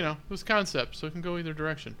 Hey, you know, it was concept, so it can go either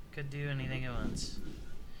direction. Could do anything at once.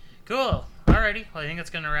 Cool. Alrighty. Well, I think that's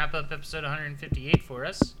going to wrap up episode 158 for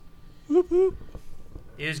us. Whoop whoop.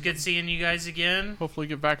 It was good seeing you guys again. Hopefully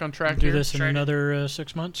get back on track Do here. this in Try to- another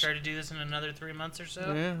 6 months. Try to do this in another 3 months or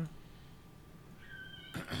so. Yeah.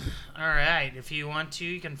 Alright. If you want to,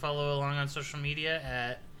 you can follow along on social media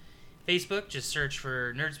at Facebook. Just search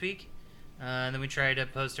for Nerdspeak. And then we try to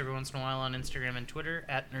post every once in a while on Instagram and Twitter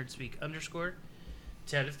at Nerdspeak_.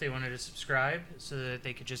 Ted, if they wanted to subscribe so that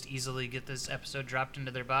they could just easily get this episode dropped into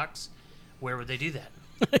their box, where would they do that?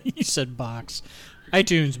 You said box.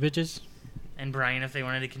 iTunes, bitches. And Brian, if they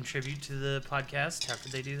wanted to contribute to the podcast, how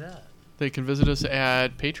could they do that? They can visit us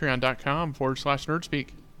at patreon.com/nerdspeak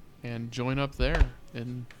and join up there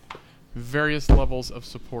in various levels of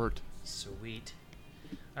support. Sweet.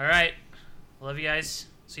 Alright. Love you guys.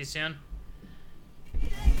 See you soon.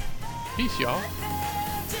 Peace, y'all.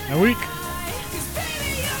 A week.